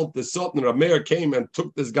himself, the Sultan Rameir came and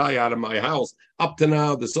took this guy out of my house. Up to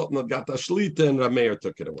now, the Sultan had got the Shlita and Rameir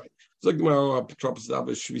took it away. So there was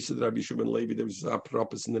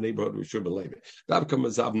apotropos in the neighborhood of Shub and Levi.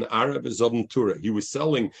 He was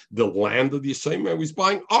selling the land of the Yisrael. He was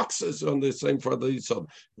buying oxes on the same for the Yisrael.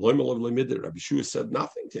 Rabbi Shua said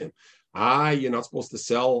nothing to him. You're not supposed to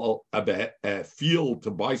sell a field to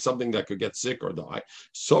buy something that could get sick or die.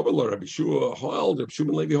 Rabbi Shua hold that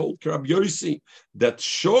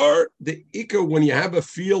shor the ikar when you have a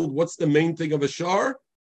field. What's the main thing of a shor?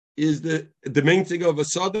 Is the main thing of a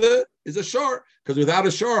sada is a shor, because without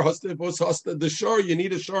a shor, the shor, you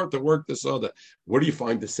need a shor to work the sada. Where do you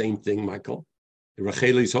find the same thing, Michael? In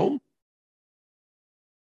Racheli's home?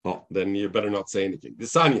 Oh, then you better not say anything.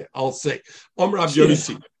 Desanya, I'll say. Rab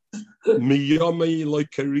Yossi.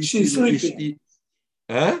 She's sleeping.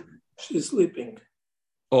 Huh? She's sleeping.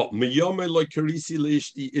 Oh,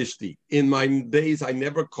 in my days, I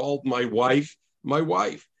never called my wife.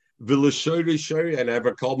 I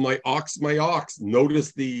never called my ox.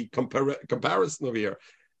 Notice the comparison over here.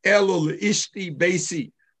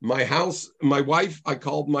 My house, my wife, I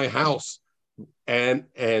called my house. And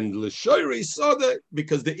l'shoyri sada,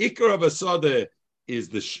 because the ikar of a sada is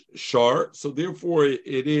the shar, so therefore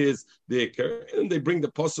it is the ikar. And they bring the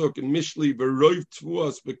pasuk in Mishli v'roiv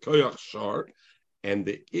tvuas b'koyach shar, and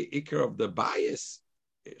the ikar of the bias.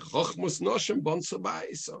 Chochmus noshim bonsa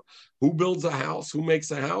bayis. Who builds a house? Who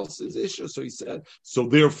makes a house is Isha. So he said. So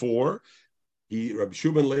therefore, Rabbi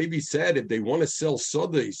Shimon Levi said, if they want to sell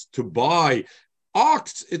sodas to buy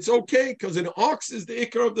ox, it's okay because an ox is the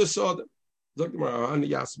ikar of the soda.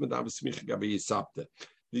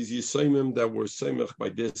 These Yisayimim that were Semech by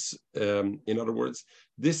this, in other words,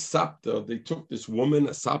 this Sapta, they took this woman,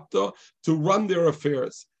 a Sapta, to run their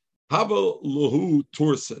affairs. Havel Luhu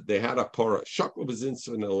Tursa, they had a para. Shakla was in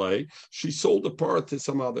LA. She sold the para to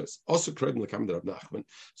some others. Also, Krebim came to Rav Nachman.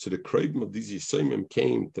 So the Krebim of these Yisayimim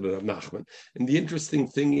came to Rav Nachman. And the interesting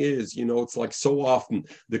thing is, it's like so often,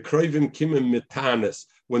 the Krebim Kimim Mitanis,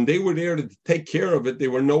 when they were there to take care of it, they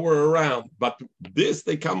were nowhere around. But this,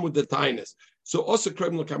 they come with the tinus. So also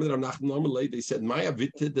Krebin came to Rav Nachman. They said, Maya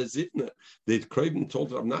Vitte de Zitna. The Krebin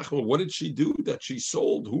told Rav Nachman, what did she do that she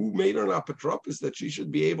sold? Who made her an apotropos that she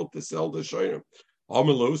should be able to sell the shoyrim?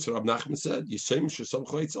 Amelos, Rav Nachman said,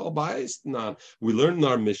 we learned in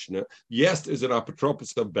our Mishnah, yes, there's an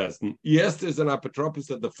apotropos of Bezdin. Yes, there's an apotropos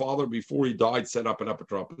that the father, before he died, set up an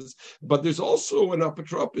apotropos. But there's also an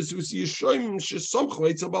apotropos who's Yishaim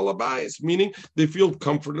Shesamchoitz of Alabayis, meaning they feel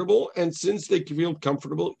comfortable. And since they feel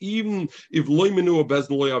comfortable, even if Loimenu a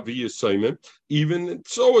Bezdin Loyavi Yishaim, even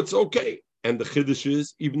so, it's okay. And the Chiddush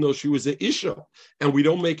is, even though she was an Isha, and we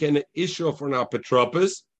don't make an Isha for an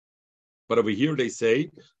apotropos, but over here they say,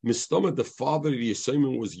 Mistama, the father of the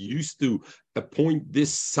Yisayim, was used to appoint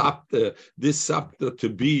this sapta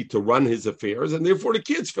to run his affairs, and therefore the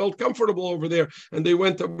kids felt comfortable over there, and they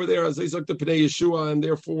went over there as they took the Pnei Yeshua, and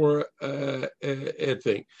therefore a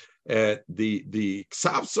thing. The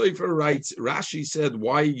Ksav Sofer writes, Rashi said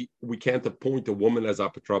why we can't appoint a woman as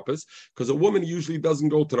apotropos, because a woman usually doesn't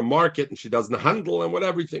go to the market and she doesn't handle and what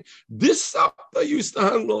everything. This Sapta used to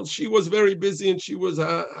handle. She was very busy and she was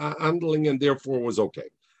handling and therefore was okay.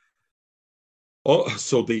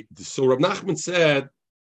 So Rav Nachman said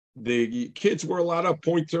the kids were allowed to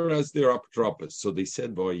appoint her as their apotropos. So they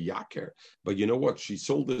said, boy, yaker. But you know what? She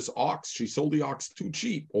sold this ox. She sold the ox too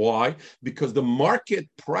cheap. Why? Because the market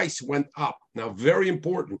price went up. Now, very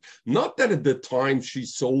important. Not that at the time she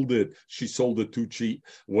sold it too cheap.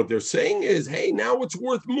 What they're saying is, hey, now it's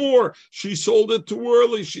worth more. She sold it too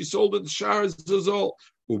early. She sold it to Shar Zazol.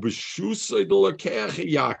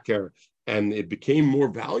 And it became more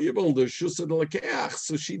valuable.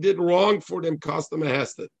 So she did wrong for them, cost them a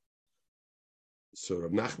hesed. So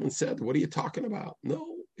Rav Nachman said, what are you talking about? No,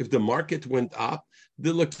 if the market went up,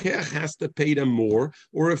 the lekech has to pay them more,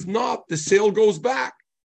 or if not, the sale goes back.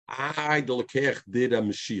 The lekech did a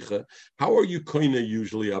meshicha. How are you koina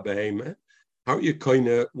usually a behema? How are you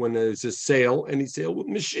koina when there's a sale, any sale with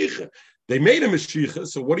meshicha? They made a meshicha,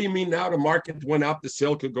 so what do you mean now the market went up, the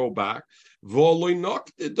sale could go back? V'oloi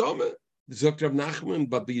nok the dome. Zok Rav Nachman,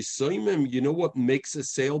 but the Yisayimim, you know what makes a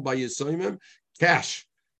sale by Yisayimim? Cash.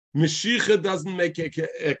 Meshicha doesn't make a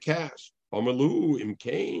cash. Amalu im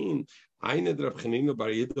kain. Eine der Abchanina bar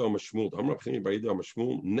Yidda Amashmul. Amar Abchanina bar Yidda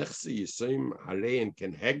Amashmul. Nechse Yisayim Harein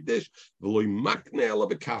Ken Hegdish. V'loi makne ela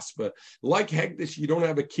bekaspa. Like Hegdish, you don't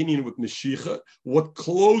have a kinyan with Meshicha. What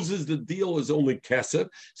closes the deal is only Kesef.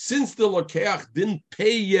 Since the Lokeach didn't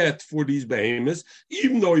pay yet for these behemoths,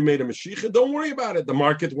 even though he made a Meshicha, don't worry about it. The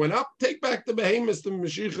market went up. Take back the behemoths. The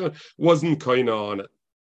Meshicha wasn't kaina on it.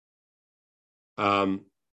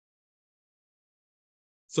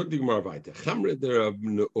 So they're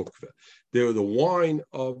the wine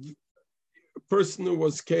of a person who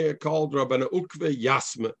was called Rabbana Ukve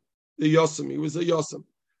Yasma, the Yosem. He was a Yosem.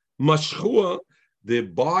 Mashchua, the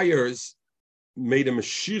buyers made a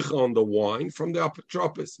mashich on the wine from the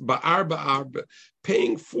apotropos, ba'arba,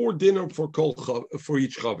 paying for dinner for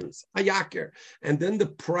each chavins, ayaker, and then the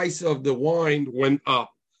price of the wine went up.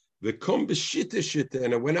 The shita,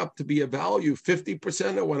 and it went up to be a value,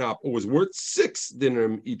 50% it went up. It was worth 6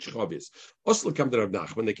 dinner each chavis. Also come to Rav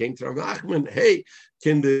Nachman. They came to Rav Nachman, hey,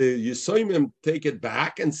 can the Yisayimim take it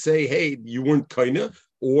back and say, hey, you weren't kaina,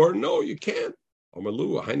 or no, you can't. And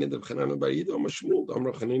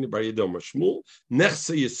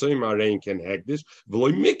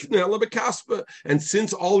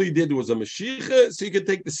since all he did was a mashiach, so you could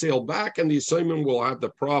take the sale back, and the Yisayimim will have the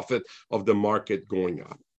profit of the market going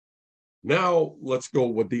up. Now, let's go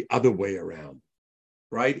with the other way around,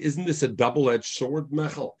 right? Isn't this a double-edged sword,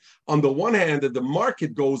 Mechel? On the one hand, if the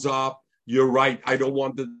market goes up, you're right. I don't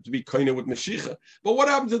want it to be kind of with Mashiach. But what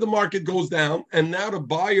happens if the market goes down and now the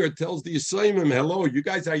buyer tells the Yisayimim, hello, you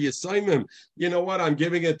guys are Yisayimim. You know what? I'm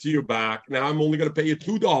giving it to you back. Now I'm only going to pay you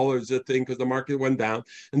 $2 a thing because the market went down.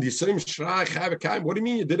 And the Yisayim Shrai Chavakayim, what do you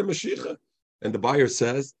mean you did a Mashiach? And the buyer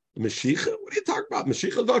says, Mashiach? What are you talking about?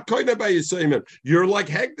 Mashiach is not koina by Yisayim. You're like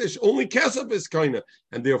Hegdish, only Kesef is koina.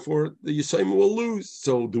 And therefore, the Yisayim will lose.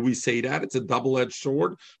 So do we say that? It's a double-edged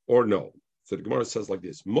sword or no? So the Gemara says like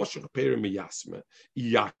this, Moshech Peri Miyasme,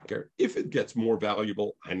 Yaker, if it gets more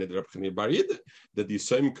valuable, that the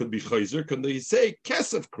Yisayim could be Chayzer, could they say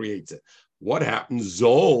Kesef creates it? What happens,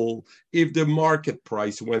 Zol, if the market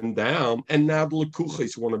price went down and now the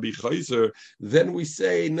Lekuchis want to be Chayzer, then we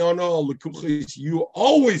say, no, Lekuchis, you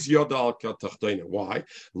always Yodal Katachtena. Why?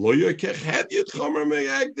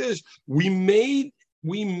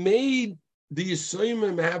 We made the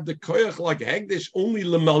Yisayimim have the koyach like Hegdish only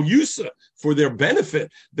lemal yusa for their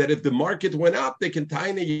benefit. That if the market went up, they can tie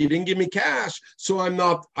it. You didn't give me cash, so I'm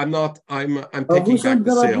taking back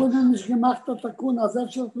the sale.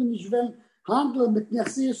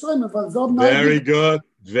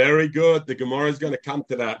 Very good. The Gemara is going to come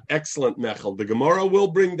to that. Excellent, Mechel. The Gemara will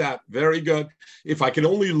bring that. Very good. If I can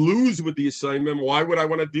only lose with the assignment, why would I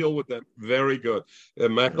want to deal with them? Very good.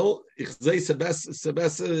 Mechel,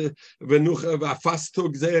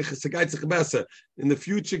 in the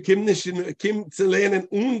future, Kim zu lernen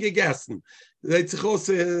ungegessen. It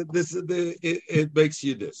makes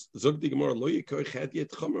you this.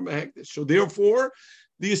 So therefore,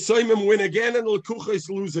 the assignment win again and the Lekuchos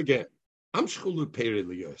lose again.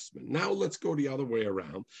 Now let's go the other way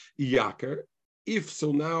around. Yaker, if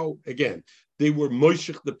so now, again, they were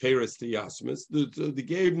Moshech the Paris to Yasmis, they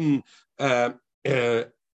gave him a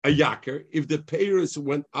Yaker. If the Paris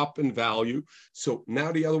went up in value, so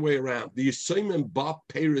now the other way around. The assignment bought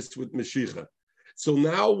Paris with Mashiach. So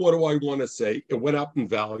now what do I want to say? It went up in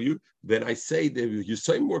value. Then I say the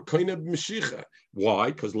Yisayim were kind of Mashiach.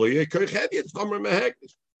 Why? Because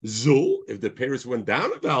Zul, if the Paris went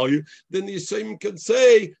down in value, then the Yisayim can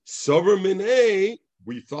say, Sover Minei,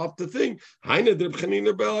 we thought the thing. That the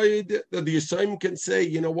Yisayim can say,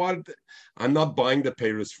 you know what? I'm not buying the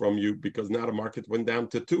Paris from you because now the market went down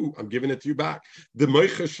to 2. I'm giving it to you back. The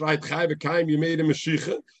Meicher Shreit Chai you made a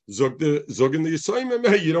Mashiach. Zog the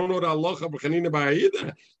Yisayim, you don't know the Allah B'chanina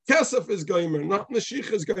Ba'ayida. Kesef is Goimer, not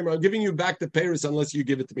Mashiach is Goimer. I'm giving you back the Paris unless you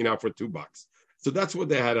give it to me now for $2. So that's what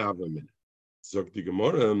they had to have a minute. Zog the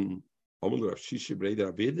Gemara,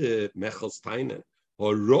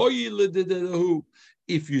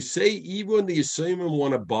 if you say even the Yisayim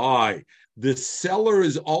want to buy, the seller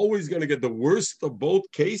is always going to get the worst of both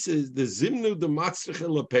cases. The Zimnu, the Matzrich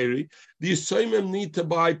and Leperi, the Yisayim need to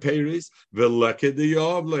buy Peris, Veleke de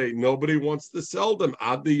Yavle. Nobody wants to sell them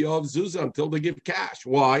ad the Yav Zuzah until they give cash.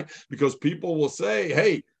 Why? Because people will say,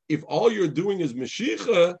 hey, if all you're doing is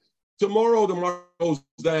Mashiach, tomorrow the market goes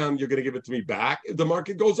down, you're going to give it to me back. If the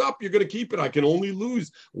market goes up, you're going to keep it. I can only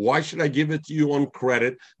lose. Why should I give it to you on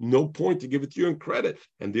credit? No point to give it to you on credit.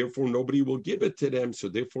 And therefore, nobody will give it to them. So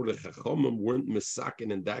therefore, the Chachamim weren't misakin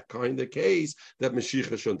in that kind of case that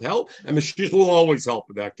Mashiach shouldn't help. And Mashiach will always help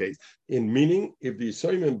in that case. In meaning, if the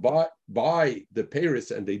Yisayim buy the Paris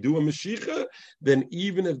and they do a Mashiach, then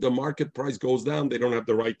even if the market price goes down, they don't have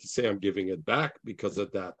the right to say, I'm giving it back because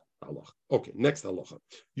of that. Allah. Okay, next halacha.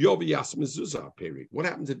 Yoviyas mezuzah peri. What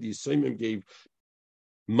happens if the Yisayim gave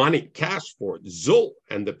money, cash for it, zul,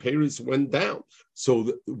 and the Paris went down?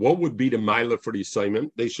 So what would be the milah for the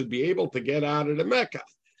Yisayim? They should be able to get out of the Mecca.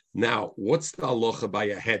 Now, what's the halacha by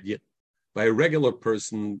a hedyet? By a regular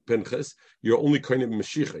person, Pinchas, you're only kind of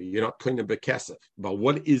Mashiach. You're not kind of a kesef. But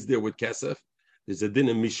what is there with kesef? There's a din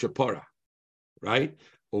of mishapara, right?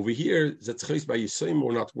 Over here, Zetzchais by Yisayim,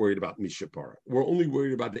 we're not worried about Mishapara. We're only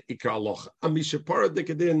worried about the Ikra Alocha. And Mishapara,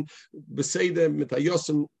 Dekadin, Beseide,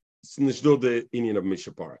 Metayosim, Snishdo, the Indian of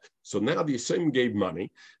Mishapara. So now the Yisayim gave money,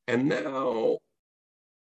 and now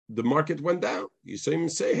the market went down. Yisayim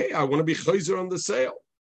say, hey, I want to be Chayzer on the sale.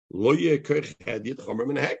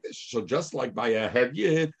 So just like by a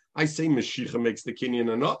Hedyet, I say Mashiach makes the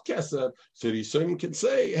Kinyan and not Kesef. So the Yisayim can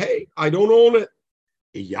say, hey, I don't own it.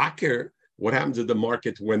 A Yaker, what happens if the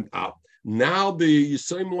market went up? Now the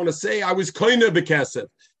Yisayim want to say, I was kind of a kesef,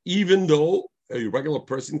 even though a regular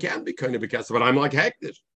person can be kind of a kesef, but I'm like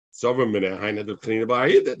hektish.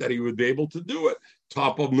 That he would be able to do it.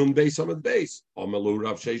 top of Nun Beis Amid Beis. Amalu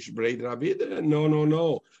Rav Sheish Breid Ravida.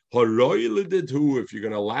 No. If you're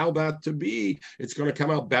going to allow that to be, it's going to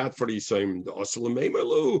come out bad for the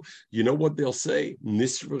Yisraelim. You know what they'll say?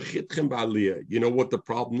 You know what the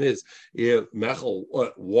problem is?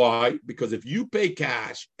 Why? Because if you pay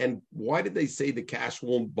cash, and why did they say the cash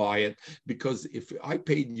won't buy it? Because if I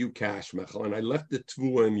paid you cash, Mechel, and I left the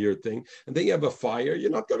tvua in your thing, and then you have a fire,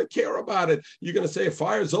 you're not going to care about it. You're going to say a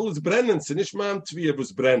fire, soll es brennen, sinishmam tvia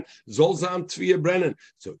was brennen, soll zam tvia brennen.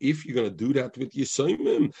 So if you're going to do that with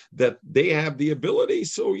Yisraelim, that they have the ability,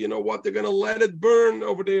 so you know what, they're going to let it burn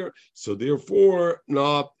over there. So therefore,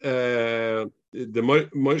 not the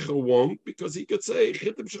Michael won't, because he could say,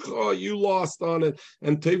 you lost on it,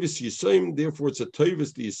 and Tevis Yisraelim, therefore it's a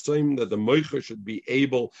Tevis the Yisraelim that the Michael should be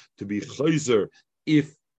able to be chayzer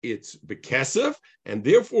if it's bekesef, and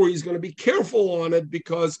therefore he's going to be careful on it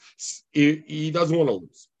because he doesn't want to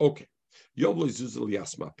lose. Okay.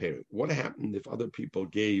 What happened if other people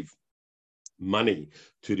gave money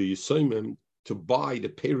to the Yisraelim to buy the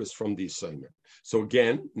Paris from the Yisraelim? So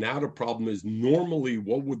again, now the problem is normally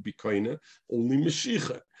what would be kaina? Only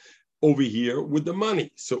Mashiach. Over here with the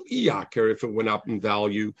money. So Iyakar, if it went up in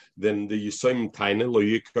value, then the Yisraelim Taina,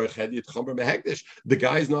 the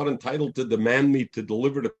guy is not entitled to demand me to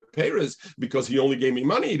deliver the Paris because he only gave me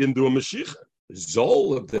money. He didn't do a Mashiach.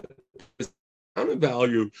 Zol of the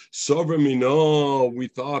value. Sovereign, we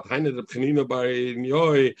thought that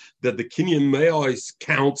the Kinyan Meos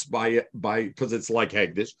counts by because it's like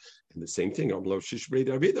Hegdish. And the same thing,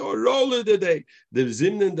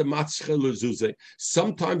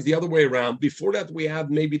 sometimes the other way around. Before that, we had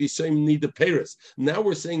maybe the same need the Paris. Now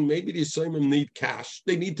we're saying maybe the same need cash.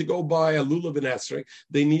 They need to go buy a lulav and esrei.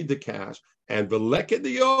 They need the cash. And the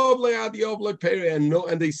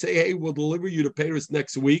and they say, hey, we'll deliver you the Paris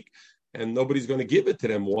next week. And nobody's going to give it to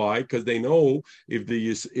them. Why? Because they know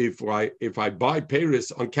if I buy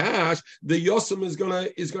Paris on cash, the Yosem is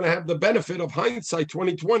going to have the benefit of hindsight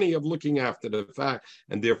 2020 of looking after the fact,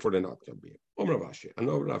 and therefore they're not going to be.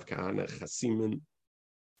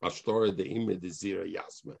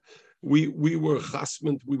 We were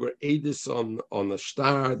chasment, we were edis on a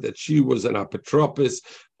star that she was an apotropis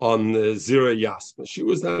on Zira Yasma. She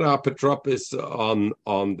was not an apotropis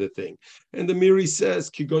on the thing. And the Miri says,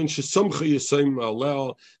 Kigoin Shesomcha Yisayim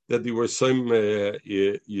Alel, that they were some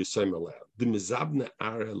Yisayim Alel. The Mizabna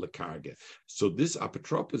Ara Lakarga. So this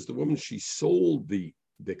apotropis, the woman, she sold the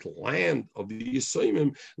land of the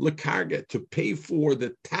Yisayimim lekarga to pay for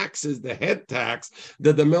the taxes, the head tax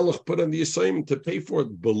that the Melech put on the Yisayimim to pay for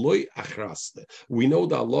it. Beloy achraste. We know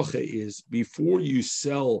the halacha is before you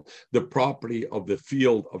sell the property of the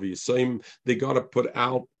field of Yisayimim, they got to put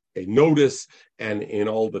out a notice, and in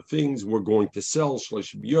all the things we're going to sell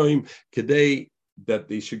shlesh b'yoyim kedei that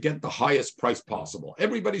they should get the highest price possible.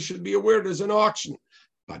 Everybody should be aware there's an auction.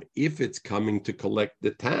 But if it's coming to collect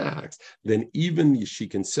the tax, then even she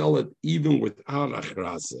can sell it even without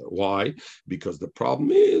achrasa. Why? Because the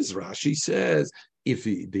problem is, Rashi says, if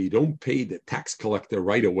they don't pay the tax collector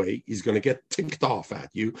right away, he's going to get ticked off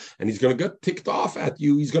at you. And he's going to get ticked off at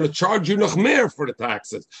you. He's going to charge you noch mehr for the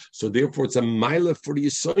taxes. So therefore, it's a mile for the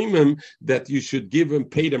Yisayimim that you should give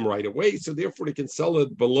and pay them right away. So therefore, they can sell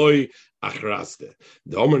it below achraste.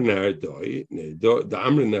 The Amr Nerdoi,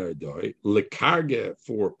 lekarge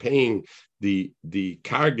for paying the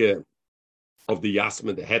karge of the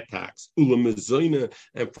yasma, the head tax, ula mezoina,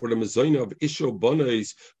 and for the mezoina of isho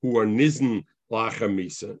bonais who are nizn lacha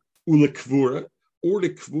misa, ula kvura, or the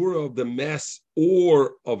kvura of the mess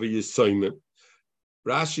or of a yisayim.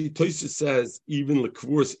 Rashi Tosa says even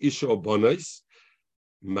lekvuras isho bonais.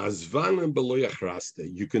 Mazvan and beloy achraste.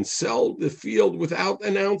 You can sell the field without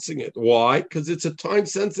announcing it. Why? Because it's a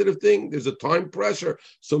time-sensitive thing. There's a time pressure.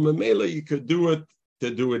 So memela, you could do it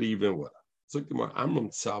even with. So Amram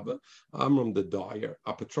Tzava, Amram the dyer,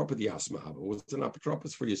 apotropos the Yasmahava was an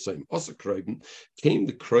apotropos for Yisayim. Also Kravim came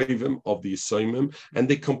the Kravim of the Yisayimim, and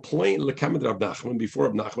they complained Lekamad Rav Nachman before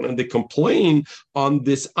Rav Nachman, and they complain on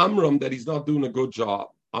this Amram that he's not doing a good job.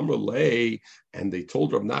 Amrulay, and they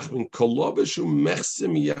told Rav Nachman, Kolobeshu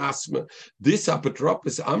Mechsim Yasma. This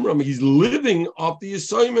apotropos Amram, he's living off the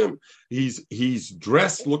Yisayimim. He's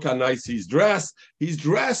dressed. Look how nice he's dressed. He's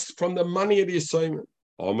dressed from the money of the Yisayimim.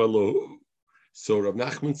 Amalu. So Rav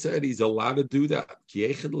Nachman said he's allowed to do that.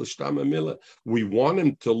 We want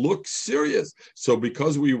him to look serious. So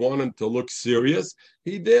because we want him to look serious,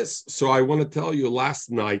 he did. So I want to tell you, last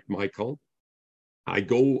night, Michael,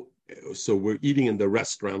 so we're eating in the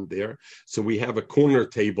restaurant there. So we have a corner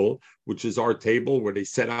table, which is our table where they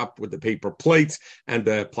set up with the paper plates and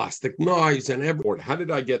the plastic knives and everything. How did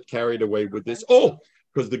I get carried away with this? Oh,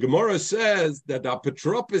 Because the Gemara says that the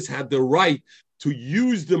apotropos had the right to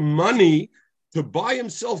use the money to buy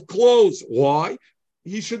himself clothes. Why?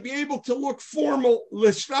 He should be able to look formal.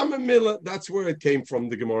 That's where it came from,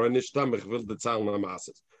 the Gemara.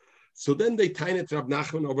 So then they tie it to Rab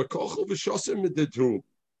Nachman over kochel v'shosim mit the drum.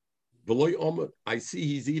 V'loy omot. I see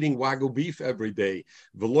he's eating wagyu beef every day.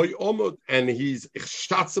 V'loy omot, and he's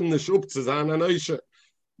chatzim neshup tzazan anoisha.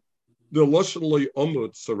 The lashon loy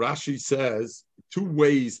omot. So Rashi says 2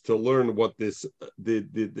 ways to learn what this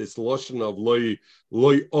lashon of loy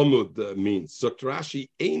omot means. So Rashi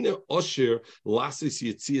eine osher lasis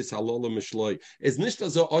yitzias halala mishloi. It's nicht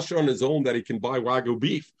as a osher on his own that he can buy wagyu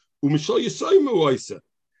beef. U'mishloi yisoymu oisa.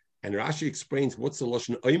 And Rashi explains what's the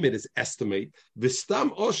lashon oimed is estimate.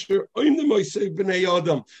 V'stam osher oim the moisei b'nei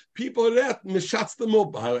adam. People that mishatz them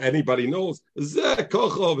up. How anybody knows. Zeh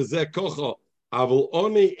kocha v'zeh kocha. Aval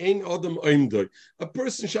oni ein adam oimdoi. A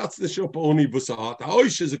person shats the shop oni busahat.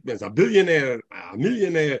 Ha'oish is a billionaire, a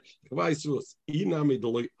millionaire. Kvaisus inami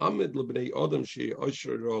doloi amid lebnei adam she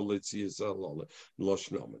osher ro letzias alala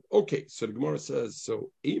lashon omed. Okay, so the Gemara says so.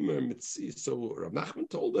 Emer mitzi. So Rav Nachman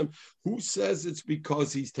told them, who says it's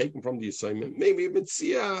because he's taken from the assignment? Maybe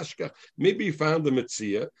mitzia ashka. Maybe he found the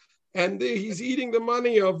mitzia, and he's eating the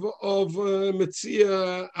money of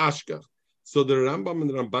mitzia ashka. So the Rambam and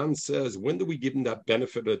the Ramban says, when do we give him that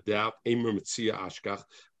benefit of doubt? Emer mitzia ashkach,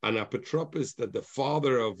 an apotropos that the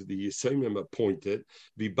father of the Yisraelim appointed.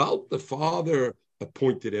 Vibalt, the father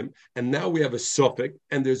appointed him, and now we have a suffix,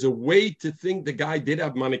 and there's a way to think the guy did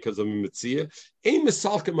have money because of a mitzia. Ein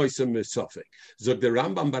misalka moisem suffix. So the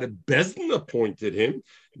Rambam, but a Bezdin appointed him,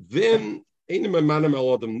 then.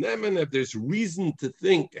 If there's reason to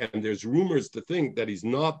think and there's rumors to think that he's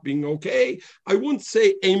not being okay, I wouldn't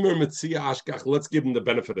say Eimer Metzia Ashkach. Let's give him the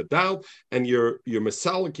benefit of doubt, and you're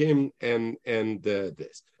masalik him and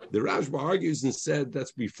this. The Rashba argues and said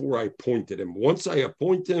that's before I appointed him. Once I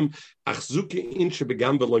appoint him, and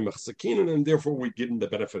therefore we give him the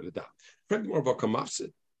benefit of doubt.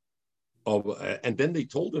 And then they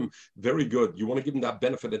told him, very good, you want to give him that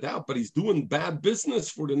benefit of doubt, but he's doing bad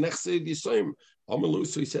business for the next day of the Yisraelim.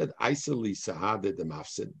 So he said,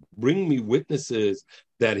 bring me witnesses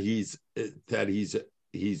that he's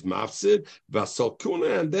mafsid,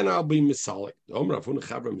 and then I'll be misalik. Apotropos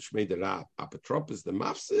the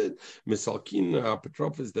mafsid, misalkin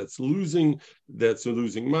apotropos that's losing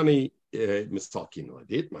money. Misalkin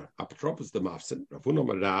ladit, apotropos the mafsid. Ravuno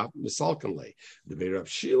Rav misalkin lay. The Rav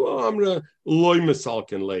Shila Amra loy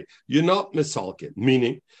misalkin lay. You're not misalkin,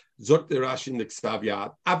 meaning. Zok the Rashi in the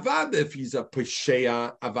Ksaviyat. Avad if he's a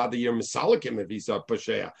pesheya, avad you're misalikim if he's a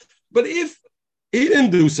pesheya. But if he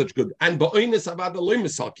didn't do such good, and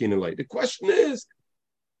the question is,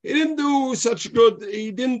 he didn't do such good.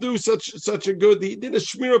 He didn't do such a good. He did a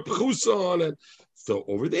shmira pechusa on it. So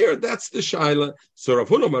over there, that's the shaila. So Rav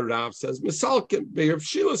Huna Rav says misalkin. Rav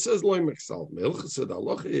Shila says loy misal. Milcha said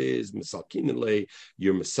Allah is misalkin lay.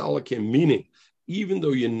 You're misalikim, meaning even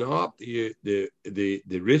though you're not. The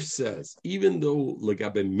Rif says even though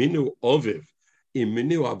legabe minu oviv. You don't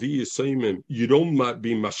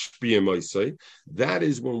be mashpiyah. That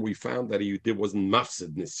is when we found that there wasn't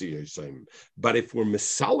mafsid nisiyah. But if we're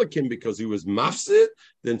misalikim because he was mafsid,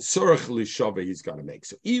 then tzorach lishava he's got to make.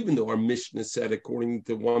 So even though our Mishnah said according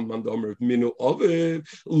to one mandomer of minu aviv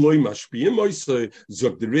loy mashpiyah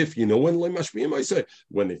zog the Rif, you know when loy mashpiyah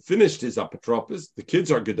when he finished his apotropos, the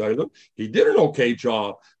kids are gedolim. He did an okay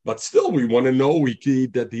job, but still we want to know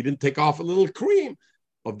that he didn't take off a little cream.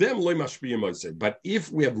 Of them, loy mashpiyah ma'aseh. But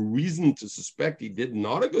if we have reason to suspect he did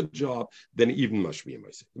not a good job, then even mashpiyah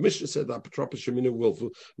ma'aseh. The Mishnah said that Apotropos Sheminu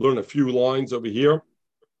will learn a few lines over here,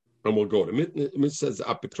 and we'll go. The Mishnah says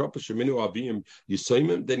Apotropos Sheminu avim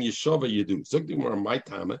yisoimim, then yeshava yidu. Zogdi more my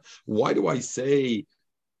time. Why do I say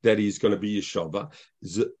that he's going to be yeshava?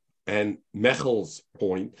 And Mechel's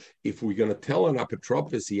point, if we're going to tell an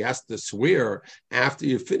apotropos, he has to swear after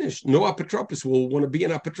you finish. No apotropos will want to be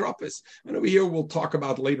an apotropos. And over here, we'll talk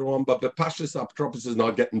about later on, but the Pashas apotropos is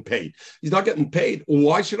not getting paid. He's not getting paid.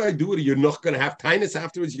 Why should I do it? You're not going to have tinus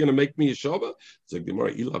afterwards. You're going to make me a shava? So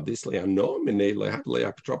Gemara,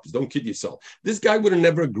 don't kid yourself. This guy would have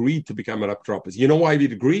never agreed to become an apotropos. You know why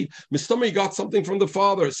he'd agree? Mistama got something from the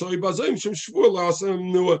father. So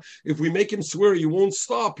if we make him swear, he won't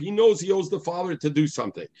stop. He knows he owes the father to do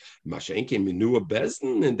something. In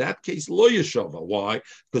that case, lo yeshava. Why?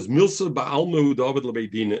 Because Milsa Ba'almu David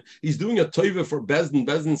Lebeidina, he's doing a tova for Bezdin.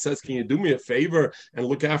 Bezdin says, can you do me a favor and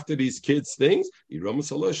look after these kids' things? And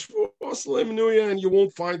you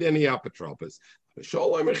won't find any apotropos. My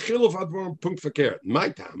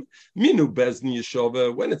time, Minu Bezni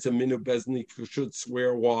Yeshova, when it's a Minu Bezni, you should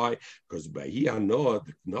swear. Why? Because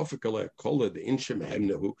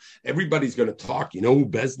everybody's going to talk. You know who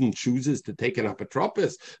Bezdin chooses to take an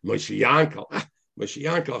apotropos? Moshe Yankel.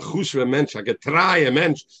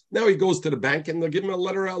 Now he goes to the bank and they'll give him a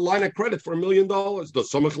line of credit for $1 million.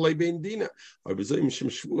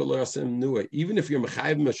 Even if you're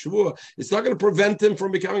mechayev mashvua, it's not going to prevent him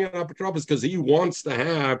from becoming an apotropos because he wants to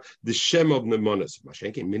have the shem of nemonis. Why?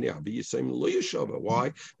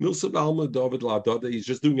 He's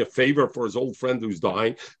just doing a favor for his old friend who's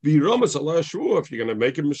dying. If you're going to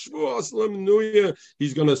make him mashvua,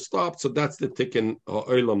 he's going to stop. So that's the tikkun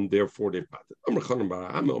olam. Therefore, they've got it.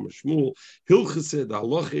 Hilchase, the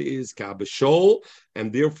halacha is kabashol,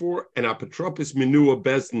 and therefore an apotropos minua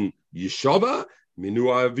bezdin yeshava,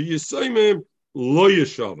 minua avi yisaimim lo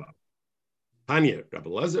yeshava. Tanya, Rabbi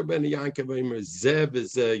Lezer ben Yankiv Eimer zev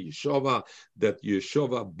yeshava, that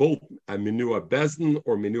yeshava both a minua bezdin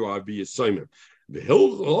or minua avi yisaimim. The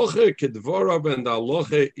halacha kedvarav, and the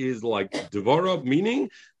halacha is like dvarav, meaning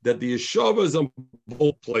that the yeshava is on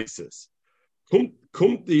both places.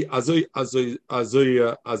 Kommt die also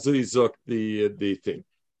sagt the thing.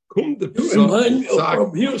 Kommt the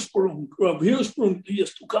Rav Hirschsprung, he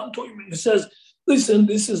has to come to him and he says, listen,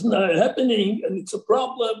 this is not happening and it's a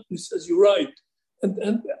problem. He says, you're right. And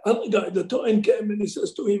the other guy, the Toin came and he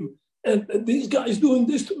says to him, and these guys doing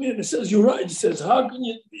this to me, and he says, you're right. He says, how can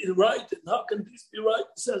you be right and how can this be right?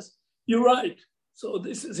 He says, you're right. So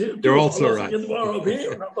this is here. They're also right.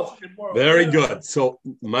 Very good. So,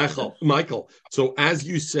 Michael. So, as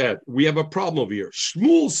you said, we have a problem over here.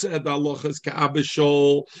 Shmuel said Allah's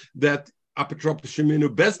ka'abishol that apotropos sheminu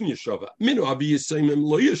bezdin yeshava, minu avi yisaimim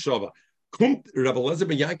lo yeshava. Kumt Rabbi Lezer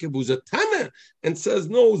ben Yaakov who's a Tana and says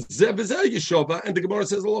no zev yeshava, and the Gemara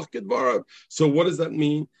says Allah kedvarav. So, what does that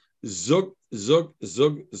mean? Zug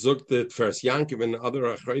the first Yaakov and the other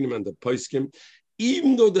achreinim and the poskim.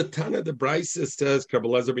 Even though the Tana, the Brisa says,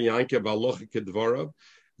 Kabbalah ben Yankev, Alocha Kedvarav,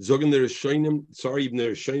 Zogan the Rishonim, even the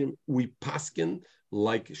Rishonim, we paskin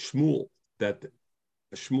like Shmuel, that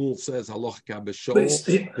Shmuel says, Alocha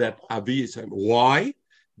Kabashol, that Avi is him. Why?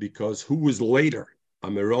 Because who was later?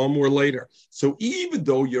 Amiram were later. So even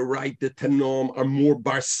though you're right, the Tanom are more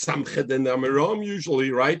bar samcha than the Amiram usually,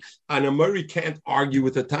 right? And Amori can't argue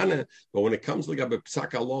with the Tana. But when it comes to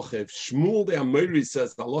Psak Alocha, if Shmuel the Amori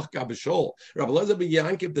says Aloch Kabashol, Rabbi Lezer ben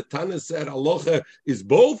Yankiv, the Tana said Alocha is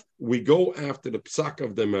both, we go after the Psak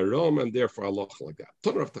of the Amiram, and therefore Alocha like that.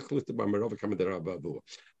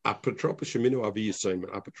 Apotropos Sheminu Avi Yisayim,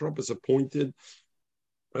 Apotropos appointed.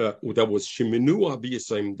 That was Sheminu Abi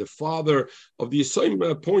Yisayim, the father of the Yisayim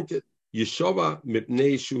appointed Yeshava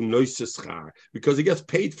Mipnei Shu Noiseschar, because he gets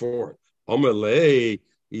paid for it. Amalei,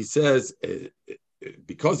 he says,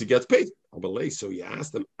 because he gets paid. Amalei, so he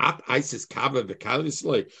asked him, At Isis Kava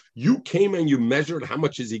V'Kalisle, you came and you measured how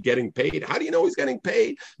much is he getting paid. How do you know he's getting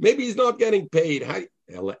paid? Maybe he's not getting paid. I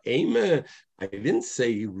didn't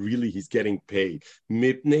say really he's getting paid.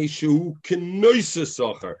 Mipnei Shu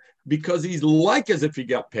Kenoisesachar. Because he's like as if he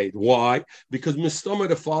got paid. Why? Because Mistama,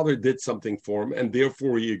 the father, did something for him, and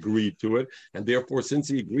therefore he agreed to it. And therefore, since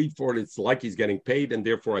he agreed for it, it's like he's getting paid, and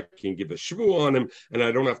therefore I can give a shvu on him, and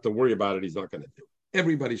I don't have to worry about it. He's not going to do it.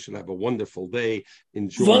 Everybody should have a wonderful day.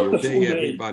 Enjoy your day, everybody.